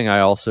 But something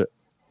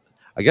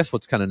I guess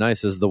what's kind of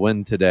nice is the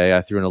wind today.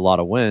 I threw in a lot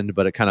of wind,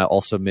 but it kind of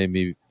also made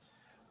me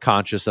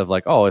conscious of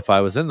like, oh, if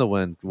I was in the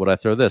wind, would I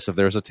throw this? If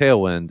there's a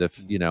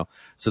tailwind,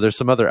 so there's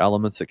some other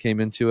elements that came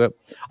into it.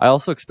 I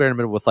also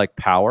experimented with like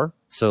power.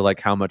 So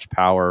like how much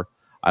power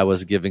I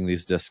was giving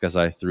these discs as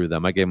I threw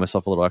them. I gave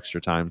myself a little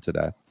extra time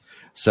today.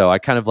 So I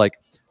kind of like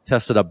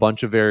tested a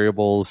bunch of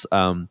variables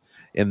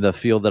in the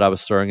field that I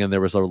was throwing in.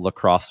 There was a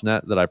lacrosse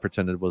net that I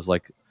pretended was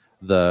like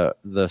the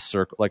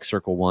circle, like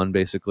circle 1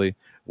 basically,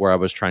 where I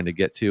was trying to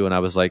get to, and I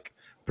was like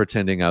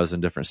pretending I was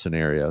in different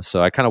scenarios. So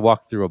I kind of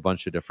walked through a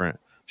bunch of different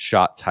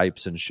shot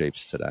types and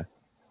shapes today.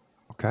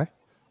 Okay.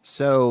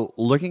 So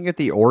looking at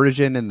the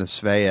Origin and the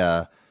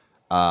Svea,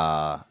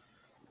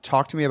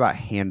 talk to me about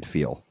hand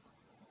feel.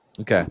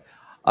 Okay.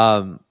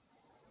 I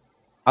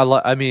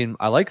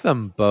like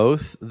them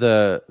both.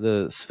 The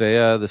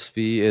Svea, the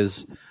Svi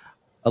is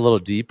a little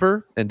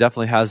deeper and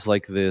definitely has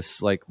like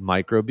this like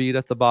micro bead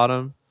at the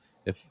bottom.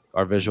 If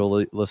our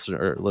visual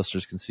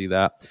listeners can see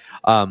that.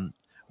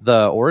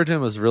 The Origin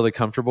was really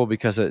comfortable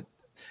because it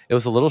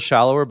was a little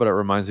shallower, but it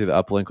reminds me of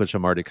the uplink, which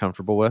I'm already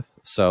comfortable with.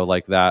 So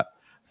like that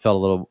felt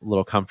a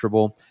little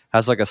comfortable.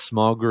 Has like a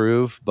small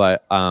groove,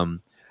 but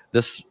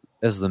this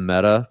is the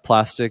Meta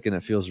plastic and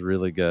it feels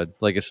really good.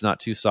 Like it's not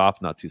too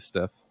soft, not too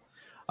stiff.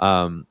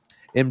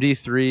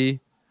 MD3,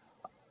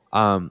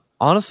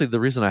 honestly, the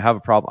reason I have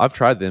a problem, I've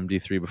tried the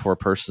MD3 before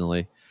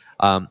personally.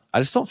 I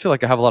just don't feel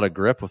like I have a lot of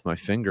grip with my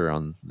finger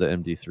on the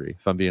MD3,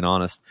 if I'm being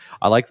honest.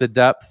 I like the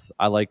depth,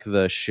 I like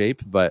the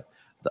shape, but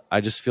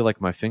I just feel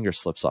like my finger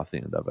slips off the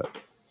end of it.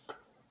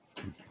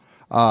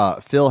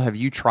 Phil, have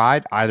you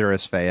tried either a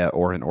Svea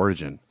or an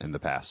Origin in the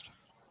past?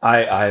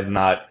 I have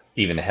not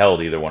even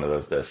held either one of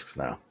those discs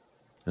now.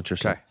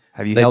 Interesting. Okay.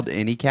 Have you held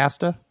any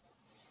Casta?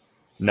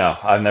 No,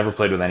 I've never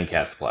played with any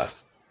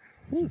Castaplast.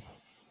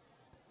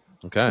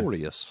 Okay.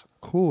 Curious.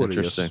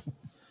 Interesting.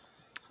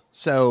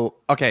 So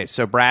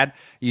Brad,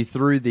 you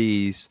threw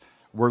these.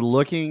 We're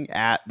looking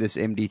at this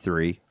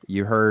MD3.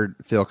 You heard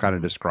Phil kind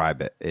of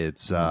describe it.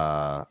 It's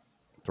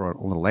throw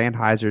a little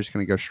anhyzer, it's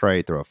going to go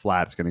straight. Throw a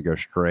flat, it's going to go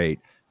straight.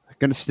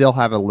 Going to still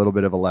have a little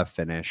bit of a left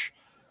finish.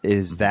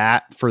 Is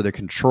that for the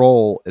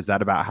control? Is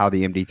that about how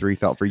the MD3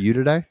 felt for you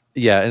today?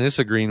 Yeah, and it's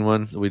a green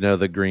one. We know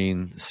the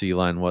green C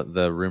line, what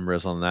the rumor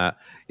is on that.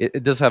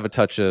 It does have a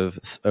touch of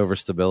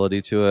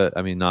overstability to it.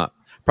 I mean, not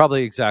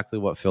probably exactly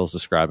what Phil's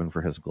describing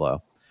for his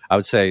glow. I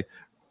would say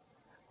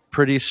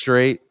pretty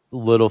straight,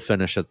 little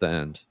finish at the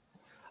end.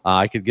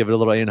 I could give it a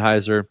little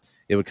anhyzer.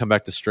 It would come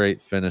back to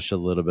straight, finish a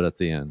little bit at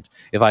the end.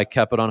 If I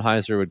kept it on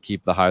hyzer, it would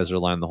keep the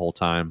hyzer line the whole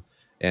time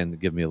and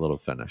give me a little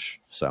finish.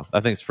 So I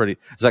think it's pretty.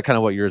 Is that kind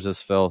of what yours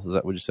is, Phil?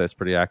 Would you say it's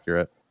pretty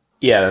accurate?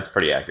 Yeah, that's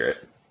pretty accurate.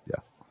 Yeah.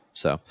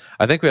 So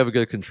I think we have a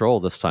good control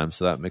this time.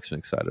 So that makes me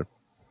excited.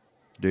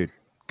 Dude,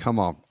 come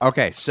on.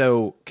 Okay,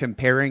 so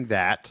comparing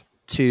that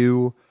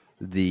to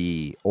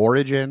the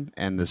Origin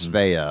and the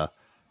Svea,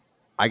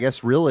 I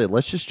guess really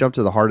let's just jump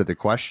to the heart of the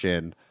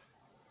question.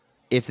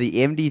 if the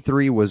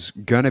MD3 was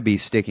going to be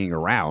sticking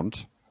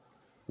around,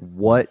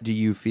 what do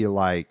you feel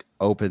like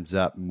opens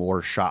up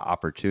more shot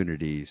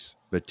opportunities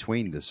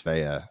between the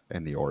Svea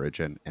and the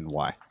Origin, and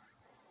why?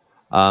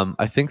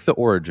 I think the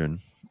Origin,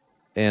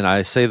 and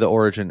I say the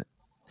Origin,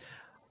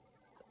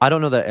 I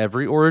don't know that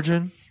every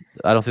Origin,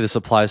 I don't think this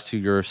applies to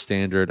your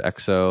standard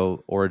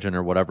EXO Origin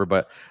or whatever,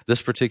 but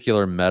this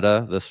particular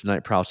meta, this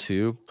Night Prowl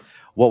 2,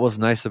 what was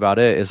nice about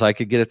it is I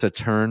could get it to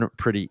turn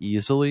pretty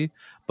easily,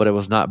 but it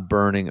was not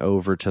burning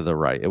over to the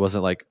right. It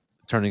wasn't like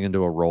turning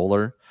into a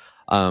roller.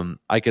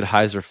 I could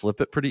hyzer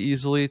flip it pretty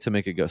easily to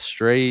make it go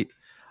straight.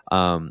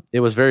 It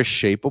was very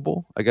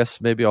shapeable, I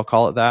guess maybe I'll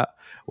call it that.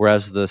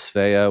 Whereas the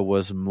Svea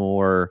was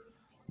more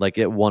like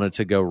it wanted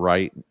to go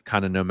right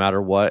kind of no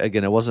matter what.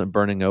 Again, it wasn't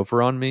burning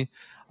over on me,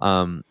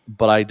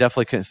 but I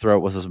definitely couldn't throw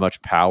it with as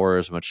much power,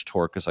 as much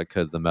torque as I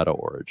could the Meta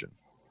Origin.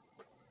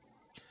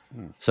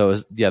 So,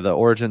 the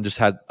Origin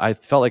just I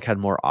felt like had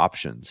more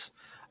options.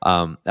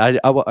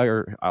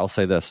 I'll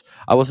say this: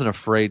 I wasn't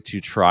afraid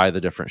to try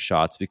the different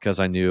shots because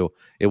I knew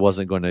it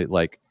wasn't going to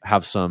like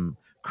have some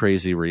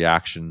crazy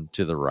reaction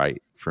to the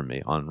right for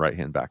me on right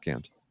hand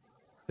backhand.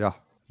 Yeah,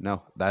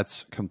 no,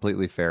 that's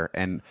completely fair.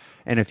 And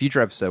a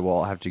future episode, what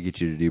I'll have to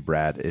get you to do,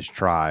 Brad, is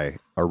try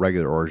a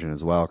regular Origin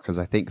as well, because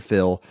I think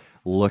Phil,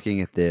 looking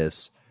at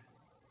this,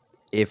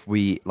 if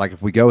we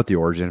go with the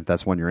Origin, if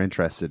that's one you're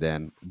interested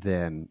in,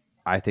 then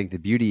I think the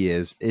beauty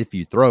is if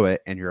you throw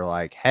it and you're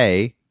like,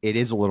 hey, it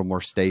is a little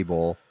more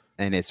stable,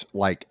 and it's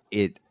like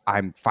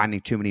I'm finding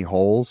too many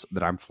holes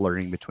that I'm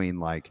flirting between,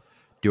 like,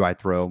 do I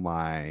throw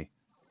my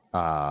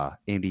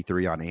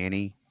MD3 on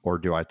Annie, or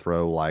do I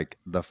throw like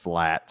the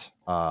flat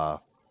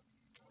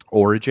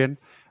Origin?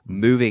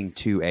 Moving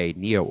to a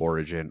Neo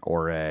Origin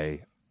or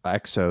a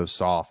Exo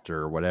Soft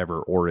or whatever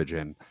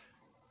Origin,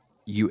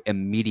 you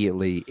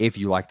immediately, if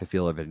you like the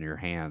feel of it in your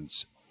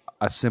hands,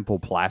 a simple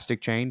plastic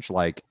change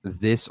like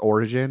this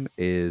Origin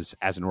is,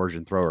 as an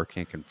Origin thrower,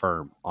 can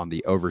confirm on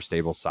the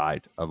overstable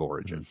side of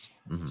Origins.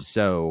 Mm-hmm.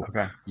 So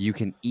you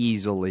can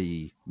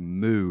easily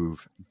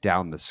move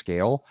down the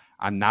scale.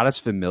 I'm not as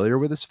familiar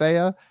with the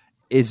Svea.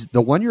 Is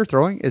the one you're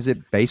throwing, is it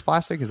base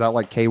plastic? Is that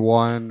like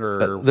K1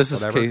 or this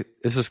whatever?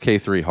 This is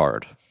K3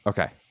 hard.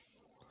 Okay.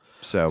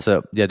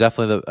 So yeah,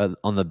 definitely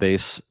on the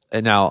base.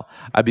 And now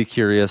I'd be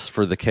curious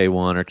for the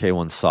K1 or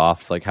K1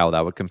 soft, like how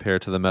that would compare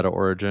to the Meta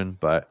Origin,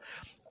 but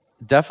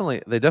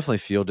they definitely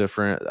feel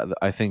different.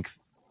 I think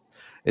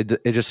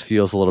it just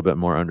feels a little bit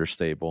more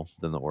understable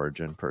than the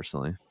Origin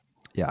personally.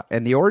 Yeah.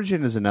 And the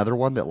Origin is another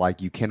one that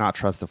like you cannot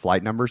trust the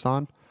flight numbers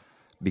on,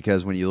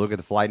 because when you look at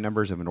the flight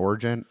numbers of an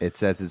Origin, it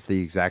says it's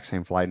the exact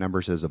same flight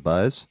numbers as a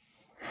Buzz.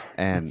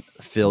 And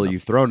Phil,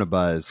 you've thrown a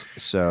Buzz.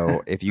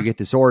 So if you get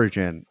this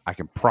Origin, I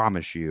can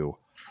promise you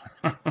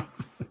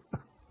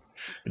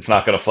it's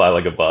not going to fly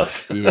like a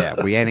Buzz.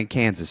 Yeah, we ain't in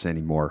Kansas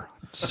anymore.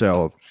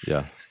 So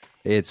yeah,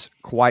 it's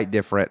quite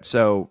different.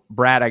 So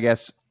Brad, I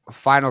guess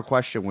final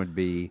question would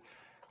be,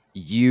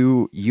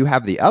 you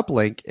have the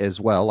uplink as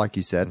well. Like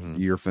you said,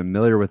 You're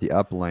familiar with the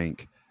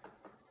uplink.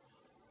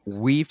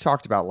 We've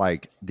talked about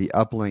like the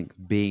uplink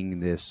being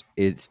this,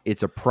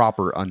 it's a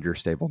proper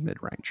understable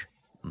mid-range.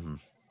 Mm-hmm.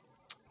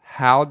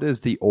 How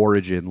does the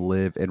Origin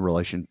live in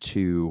relation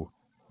to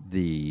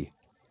the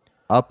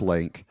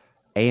uplink?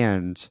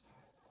 And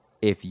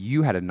if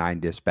you had a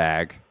 9-disc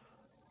bag,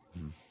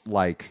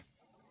 like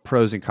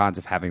pros and cons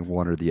of having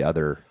one or the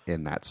other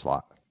in that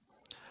slot?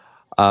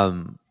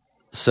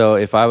 So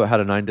if I had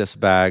a 9-disc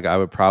bag, I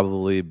would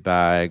probably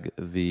bag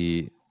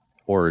the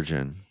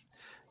Origin.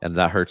 And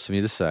that hurts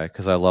me to say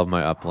because I love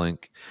my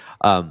uplink.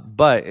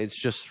 But it's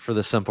just for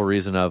the simple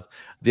reason of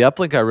the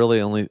uplink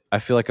I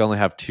feel like I only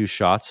have 2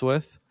 shots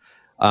with.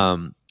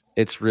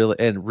 It's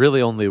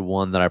really only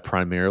one that I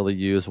primarily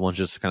use. One's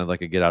just kind of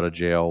like a get out of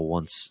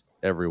jail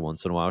every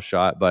once in a while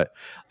shot. But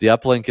the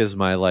uplink is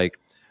my, like,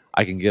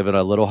 I can give it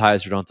a little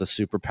hyzer, don't have to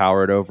super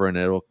power it over, and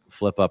it'll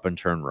flip up and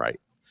turn right.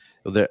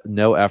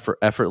 No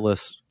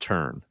effortless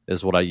turn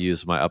is what I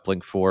use my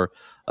uplink for,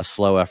 a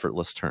slow,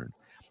 effortless turn.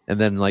 And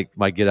then like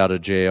my get out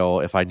of jail,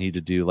 if I need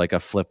to do like a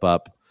flip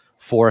up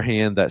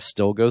forehand that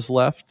still goes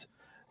left,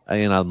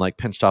 and I'm like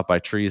pinched off by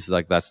trees,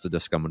 like that's the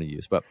disc I'm going to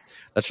use. But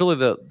that's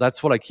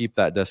what I keep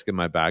that disc in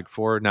my bag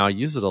for. Now I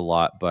use it a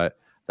lot, but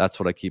that's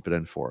what I keep it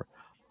in for.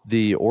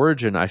 The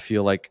Origin, I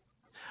feel like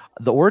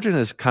the Origin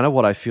is kind of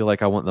what I feel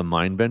like I want the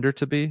Mindbender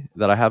to be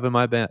that I have in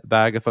my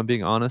bag, if I'm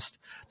being honest.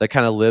 That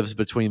kind of lives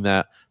between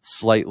that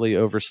slightly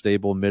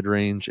overstable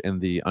mid-range and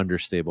the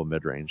understable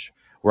mid-range,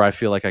 where I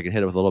feel like I can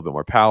hit it with a little bit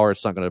more power.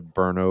 It's not going to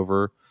burn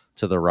over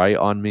to the right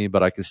on me,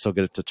 but I can still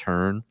get it to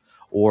turn.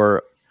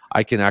 Or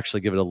I can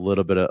actually give it a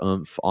little bit of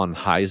oomph on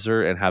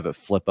hyzer and have it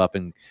flip up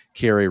and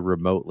carry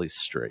remotely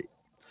straight.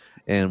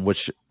 And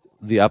which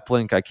the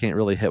uplink I can't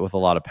really hit with a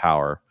lot of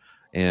power.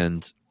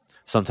 And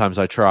sometimes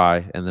I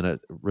try, and then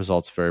it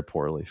results very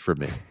poorly for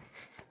me.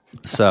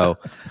 So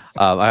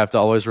I have to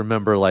always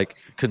remember, like,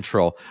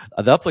 control.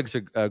 The uplink's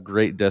a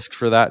great disc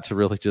for that, to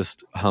really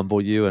just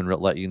humble you and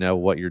let you know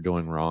what you're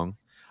doing wrong.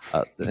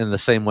 In the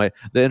same way,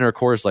 the inner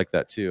core is like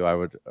that too, I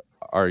would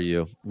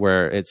argue,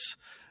 where it's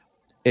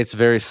it's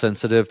very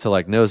sensitive to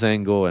like nose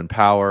angle and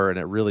power, and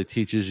it really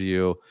teaches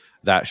you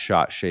that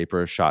shot shape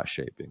or shot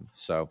shaping.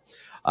 So,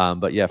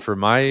 but yeah,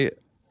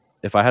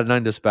 if I had a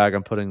 9-disc bag,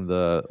 I'm putting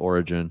the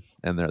Origin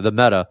in there. The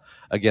Meta,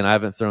 again, I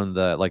haven't thrown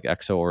the like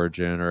Exo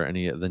Origin or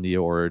any of the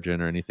Neo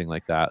Origin or anything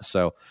like that.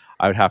 So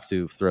I would have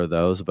to throw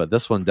those. But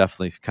this one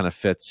definitely kind of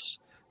fits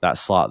that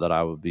slot that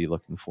I would be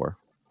looking for.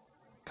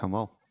 Come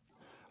on.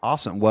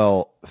 Awesome.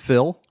 Well,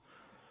 Phil,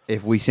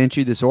 if we sent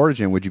you this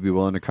Origin, would you be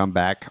willing to come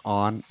back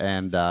on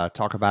and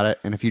talk about it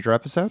in a future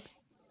episode?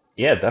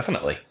 Yeah,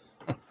 definitely.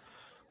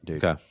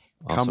 Dude. Okay.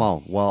 Awesome. Come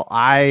on. Well,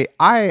 I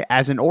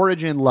as an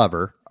Origin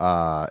lover,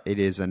 it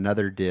is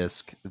another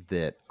disc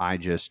that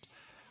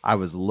I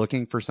was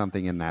looking for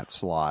something in that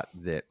slot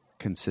that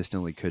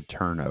consistently could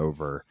turn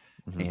over.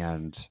 Mm-hmm.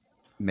 And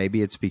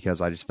maybe it's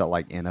because I just felt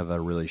like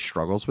Innova really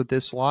struggles with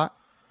this slot.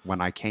 When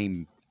I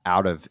came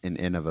out of an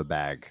Innova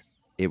bag,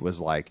 it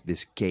was like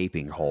this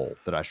gaping hole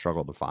that I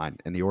struggled to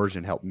find. And the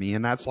Origin helped me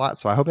in that slot.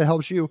 So I hope it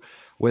helps you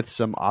with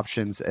some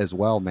options as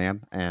well,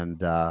 man.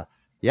 And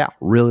yeah,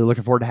 really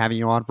looking forward to having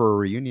you on for a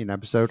reunion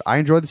episode. I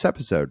enjoyed this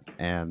episode,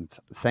 and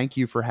thank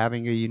you for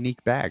having a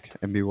unique bag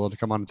and be willing to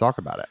come on and talk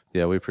about it.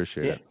 Yeah, we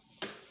appreciate it.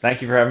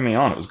 Thank you for having me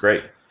on. It was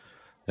great.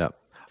 Yep.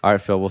 All right,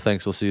 Phil. Well,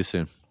 thanks. We'll see you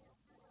soon.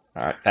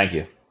 All right. Thank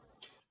you.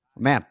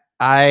 Man,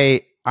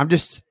 I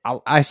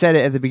said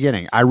it at the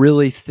beginning. I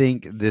really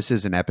think this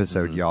is an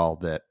episode, y'all,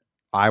 that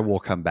I will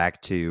come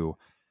back to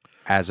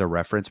as a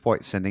reference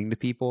point, sending to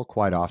people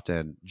quite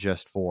often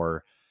just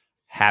for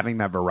having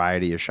that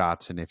variety of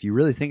shots. And if you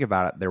really think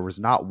about it, there was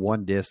not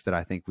one disc that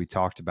I think we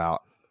talked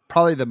about.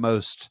 Probably the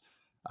most,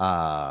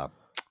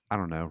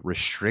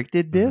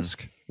 restricted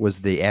disc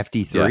was the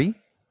FD3. Yeah,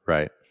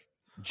 right.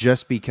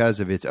 Just because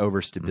of its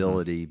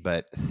overstability.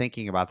 But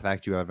thinking about the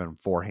fact you have it in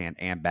forehand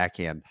and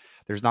backhand,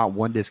 there's not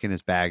one disc in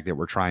his bag that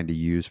we're trying to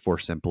use for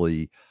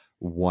simply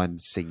one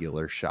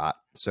singular shot.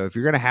 So if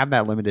you're going to have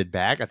that limited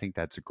bag, I think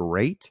that's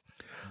great.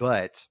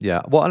 But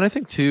yeah, well, and I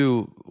think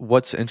too,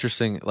 what's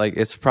interesting, like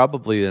it's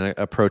probably an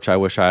approach I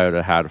wish I would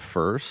have had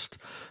first.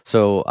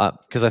 So,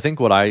 because I think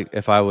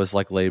if I was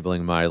like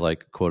labeling my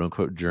like quote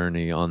unquote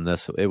journey on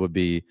this, it would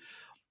be,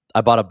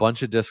 I bought a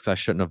bunch of discs I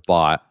shouldn't have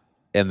bought,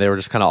 and they were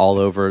just kind of all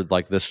over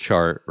like this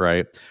chart,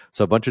 right?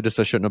 So a bunch of discs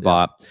I shouldn't have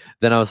bought.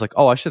 Then I was like,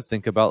 oh, I should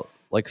think about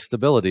like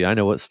stability. I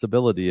know what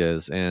stability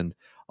is, and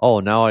oh,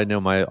 now I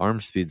know my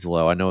arm speed's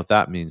low. I know what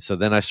that means. So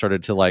then I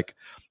started to like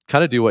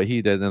kind of do what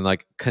he did and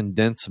like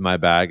condense my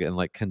bag and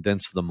like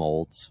condense the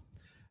molds,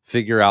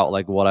 figure out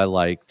like what I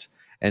liked.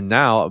 And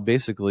now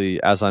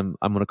basically, as I'm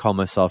going to call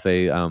myself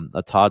a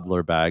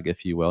toddler bag,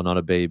 if you will, not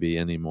a baby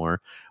anymore,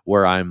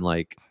 where I'm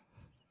like,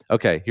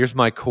 okay, here's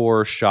my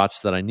core shots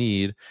that I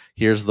need.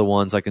 Here's the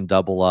ones I can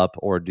double up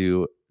or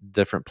do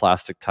different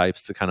plastic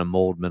types to kind of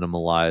mold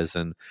minimalize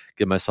and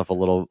give myself a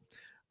little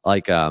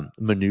like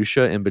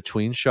minutia in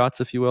between shots,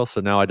 if you will.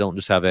 So now I don't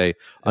just have a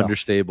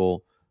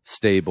understable,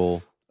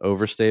 stable,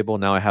 overstable.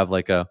 Now I have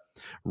like a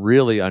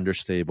really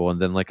understable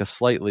and then like a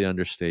slightly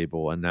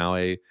understable and now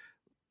a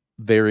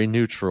very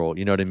neutral.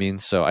 You know what I mean?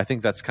 So I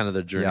think that's kind of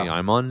the journey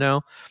I'm on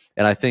now.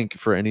 And I think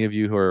for any of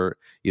you who are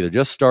either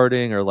just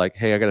starting or like,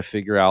 hey, I got to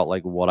figure out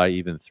like what I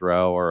even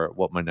throw or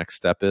what my next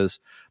step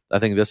is, I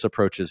think this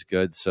approach is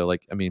good. So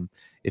like, I mean,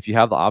 if you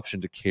have the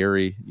option to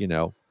carry,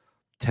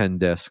 10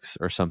 discs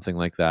or something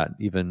like that,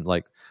 even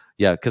like,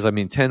 yeah, because I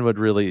mean, 10 would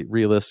really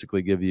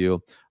realistically give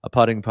you a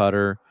putting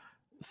putter,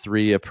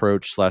 3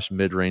 approach /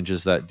 mid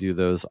ranges that do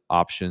those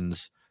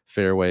options,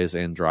 fairways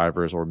and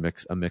drivers, or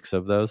a mix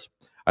of those.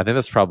 I think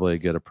that's probably a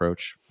good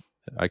approach.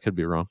 I could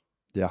be wrong.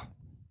 Yeah,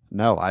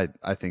 no,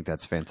 I think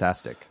that's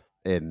fantastic.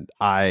 And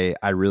I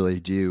really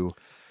do.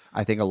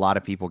 I think a lot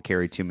of people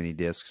carry too many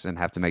discs and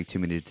have to make too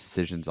many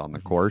decisions on the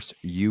course.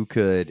 You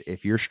could,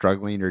 if you're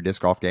struggling in your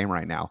disc golf game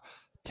right now,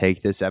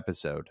 take this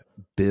episode,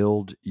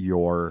 build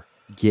your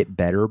get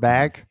better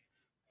bag,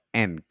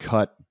 and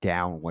cut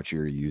down what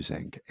you're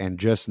using. And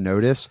just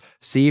notice,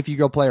 see if you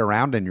go play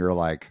around and you're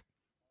like,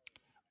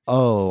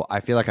 oh,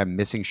 I feel like I'm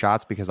missing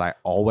shots because I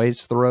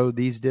always throw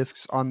these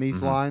discs on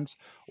these lines.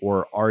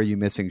 Or are you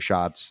missing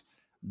shots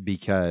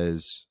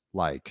because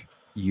like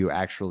you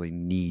actually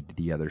need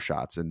the other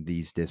shots and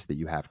these discs that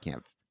you have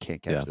can't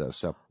catch those.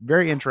 So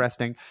very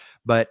interesting.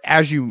 But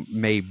as you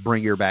may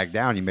bring your bag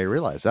down, you may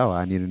realize, oh,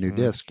 I need a new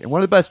disc. And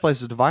one of the best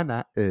places to find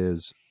that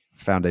is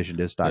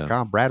foundationdisc.com.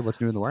 Yeah. Brad,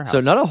 what's new in the warehouse? So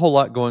not a whole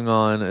lot going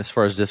on as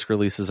far as disc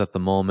releases at the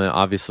moment.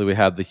 Obviously, we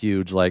have the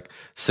huge like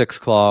Six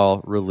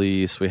Claw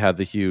release. We have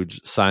the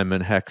huge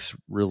Simon Hex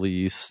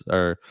release,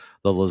 or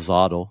the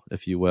Lozado,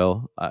 if you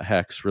will,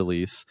 Hex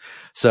release.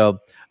 So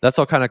that's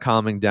all kind of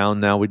calming down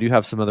now. We do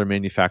have some other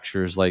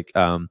manufacturers like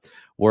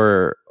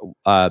where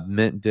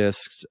Mint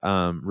Discs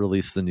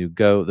released the new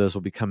GOAT. Those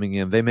will be coming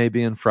in. They may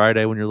be in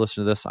Friday when you're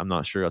listening to this. I'm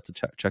not sure. You have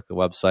to check the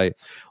website.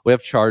 We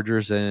have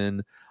chargers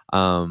in.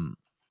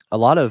 A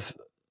lot of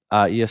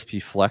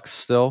ESP Flex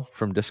still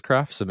from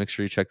Discraft, so make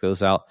sure you check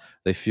those out.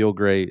 They feel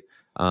great.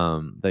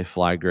 They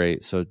fly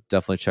great, so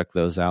definitely check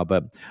those out.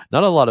 But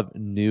not a lot of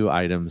new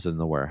items in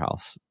the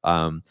warehouse.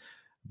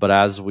 But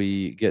as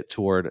we get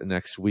toward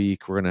next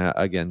week, we're going to,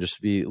 again,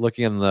 just be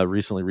looking on the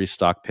recently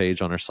restocked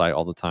page on our site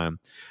all the time.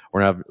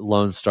 We're going to have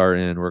Lone Star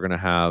in. We're going to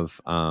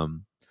have,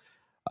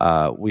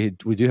 we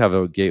do have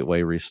a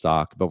Gateway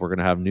restock, but we're going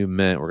to have new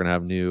Mint. We're going to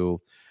have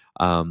new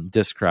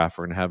Discraft.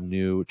 We're going to have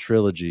new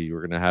Trilogy.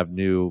 We're going to have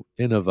new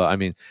Innova. I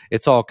mean,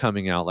 it's all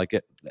coming out. Like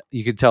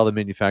you can tell the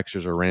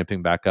manufacturers are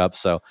ramping back up.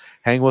 So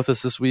hang with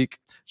us this week.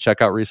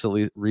 Check out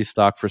recently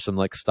restock for some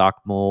like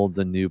stock molds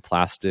and new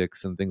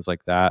plastics and things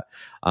like that.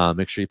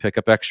 Make sure you pick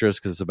up extras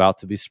because it's about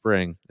to be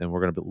spring and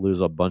we're going to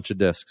lose a bunch of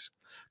discs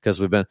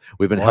because we've been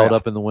held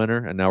up in the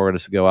winter and now we're going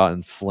to go out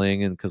and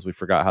fling and because we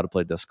forgot how to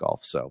play disc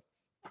golf. So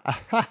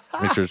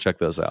make sure to check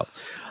those out.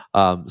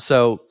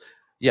 So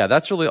yeah,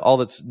 that's really all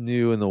that's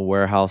new in the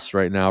warehouse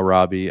right now,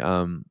 Robbie.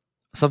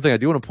 Something I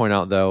do want to point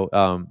out, though,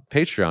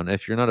 Patreon.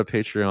 If you're not a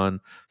Patreon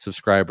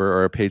subscriber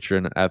or a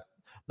patron at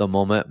the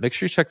moment, make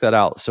sure you check that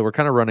out. So we're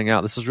kind of running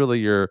out. This is really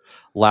your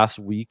last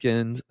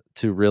weekend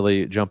to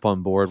really jump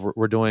on board.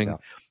 We're doing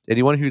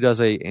anyone who does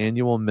a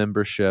annual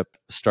membership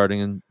starting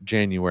in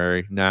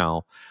January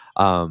now,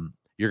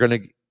 you're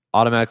going to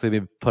automatically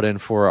be put in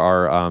for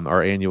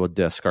our annual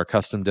disc, our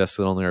custom disc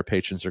that only our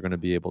patrons are going to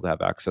be able to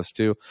have access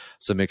to.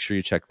 So make sure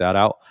you check that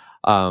out.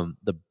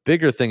 The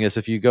bigger thing is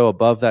if you go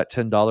above that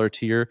 $10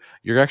 tier,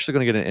 you're actually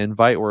going to get an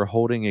invite. We're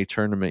holding a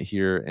tournament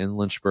here in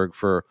Lynchburg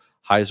for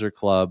Heiser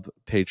Club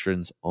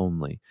patrons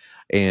only.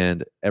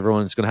 And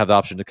everyone's going to have the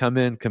option to come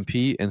in,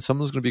 compete, and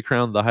someone's going to be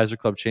crowned the Heiser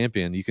Club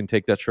champion. You can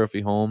take that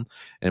trophy home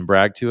and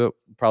brag to it.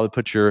 Probably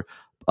put your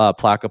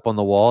plaque up on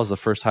the wall as the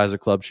first Heiser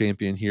Club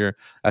champion here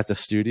at the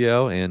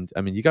studio. And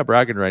I mean, you got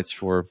bragging rights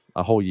for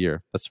a whole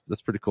year. That's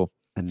pretty cool.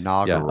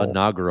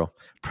 Inaugural.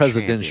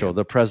 Presidential, champion.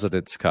 The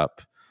President's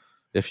Cup,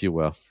 if you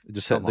will.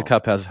 The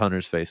cup has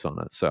Hunter's face on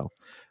it. So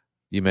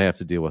you may have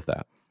to deal with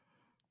that.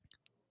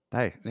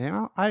 Hey,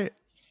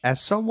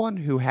 as someone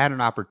who had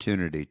an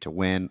opportunity to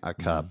win a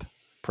cup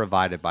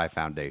provided by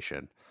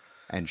Foundation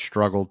and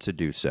struggled to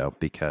do so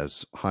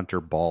because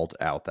Hunter balled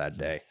out that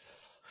day.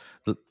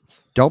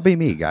 Don't be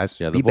me, guys.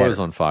 Yeah, the boy's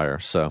on fire.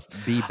 So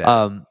be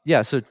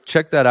better. So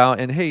check that out.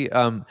 And hey,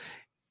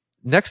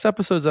 next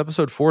episode's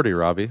episode 40,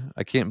 Robbie.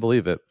 I can't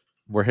believe it.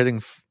 We're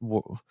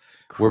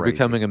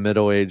becoming a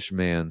middle-aged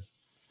man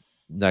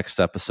next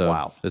episode.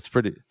 Wow. It's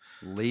pretty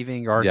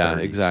leaving our 30s. Yeah,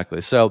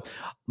 exactly. So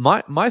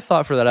my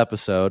thought for that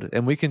episode,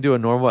 and we can do a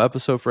normal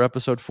episode for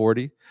episode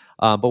 40,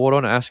 but what I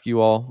want to ask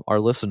you all, our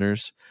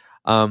listeners,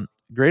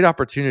 great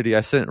opportunity. I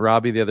sent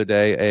Robbie the other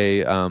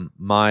day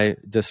my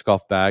disc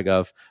golf bag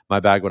of my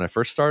bag when I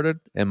first started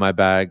and my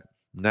bag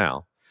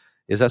now.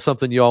 Is that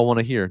something you all want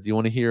to hear? Do you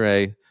want to hear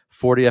a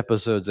 40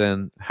 episodes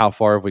in how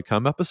far have we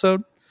come episode?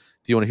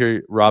 Do you want to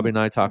hear Robbie and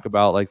I talk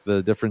about like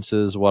the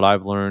differences, what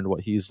I've learned, what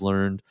he's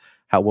learned,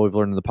 what we've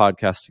learned in the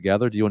podcast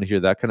together? Do you want to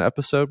hear that kind of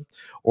episode?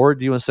 Or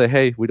do you want to say,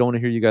 hey, we don't want to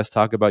hear you guys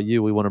talk about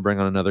you. We want to bring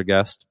on another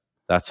guest.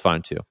 That's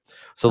fine too.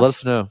 So let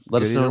us know.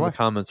 Let us know in the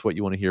comments what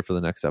you want to hear for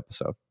the next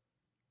episode.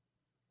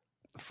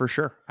 For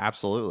sure.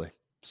 Absolutely.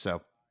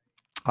 So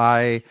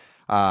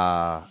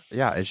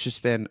it's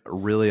just been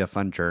really a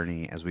fun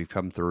journey as we've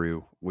come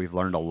through. We've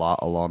learned a lot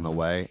along the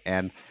way.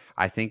 And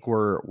I think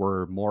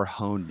we're more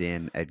honed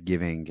in at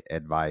giving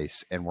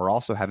advice. And we're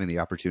also having the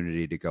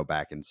opportunity to go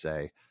back and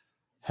say,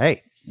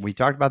 hey, we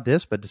talked about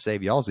this, but to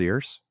save y'all's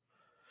ears,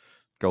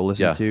 go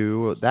listen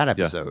to that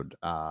episode.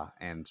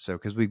 And so,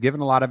 because we've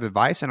given a lot of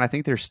advice, and I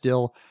think there's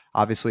still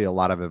obviously a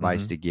lot of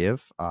advice to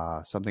give.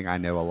 Something I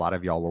know a lot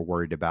of y'all were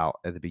worried about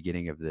at the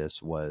beginning of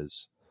this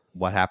was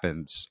what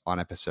happens on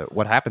episode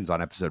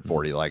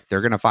 40. Like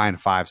they're going to find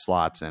 5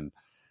 slots and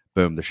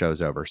boom, the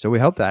show's over. So we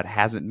hope that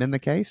hasn't been the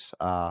case.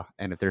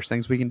 And if there's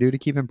things we can do to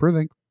keep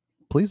improving,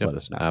 please let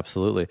us know.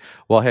 Absolutely.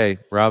 Well, hey,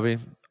 Robbie,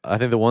 I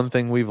think the one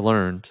thing we've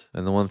learned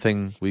and the one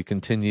thing we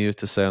continue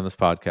to say on this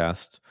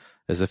podcast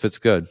is if it's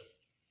good,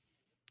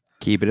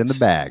 keep it in the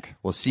bag.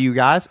 We'll see you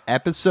guys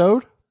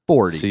episode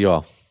 40. See you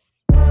all.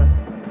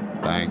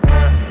 Bang.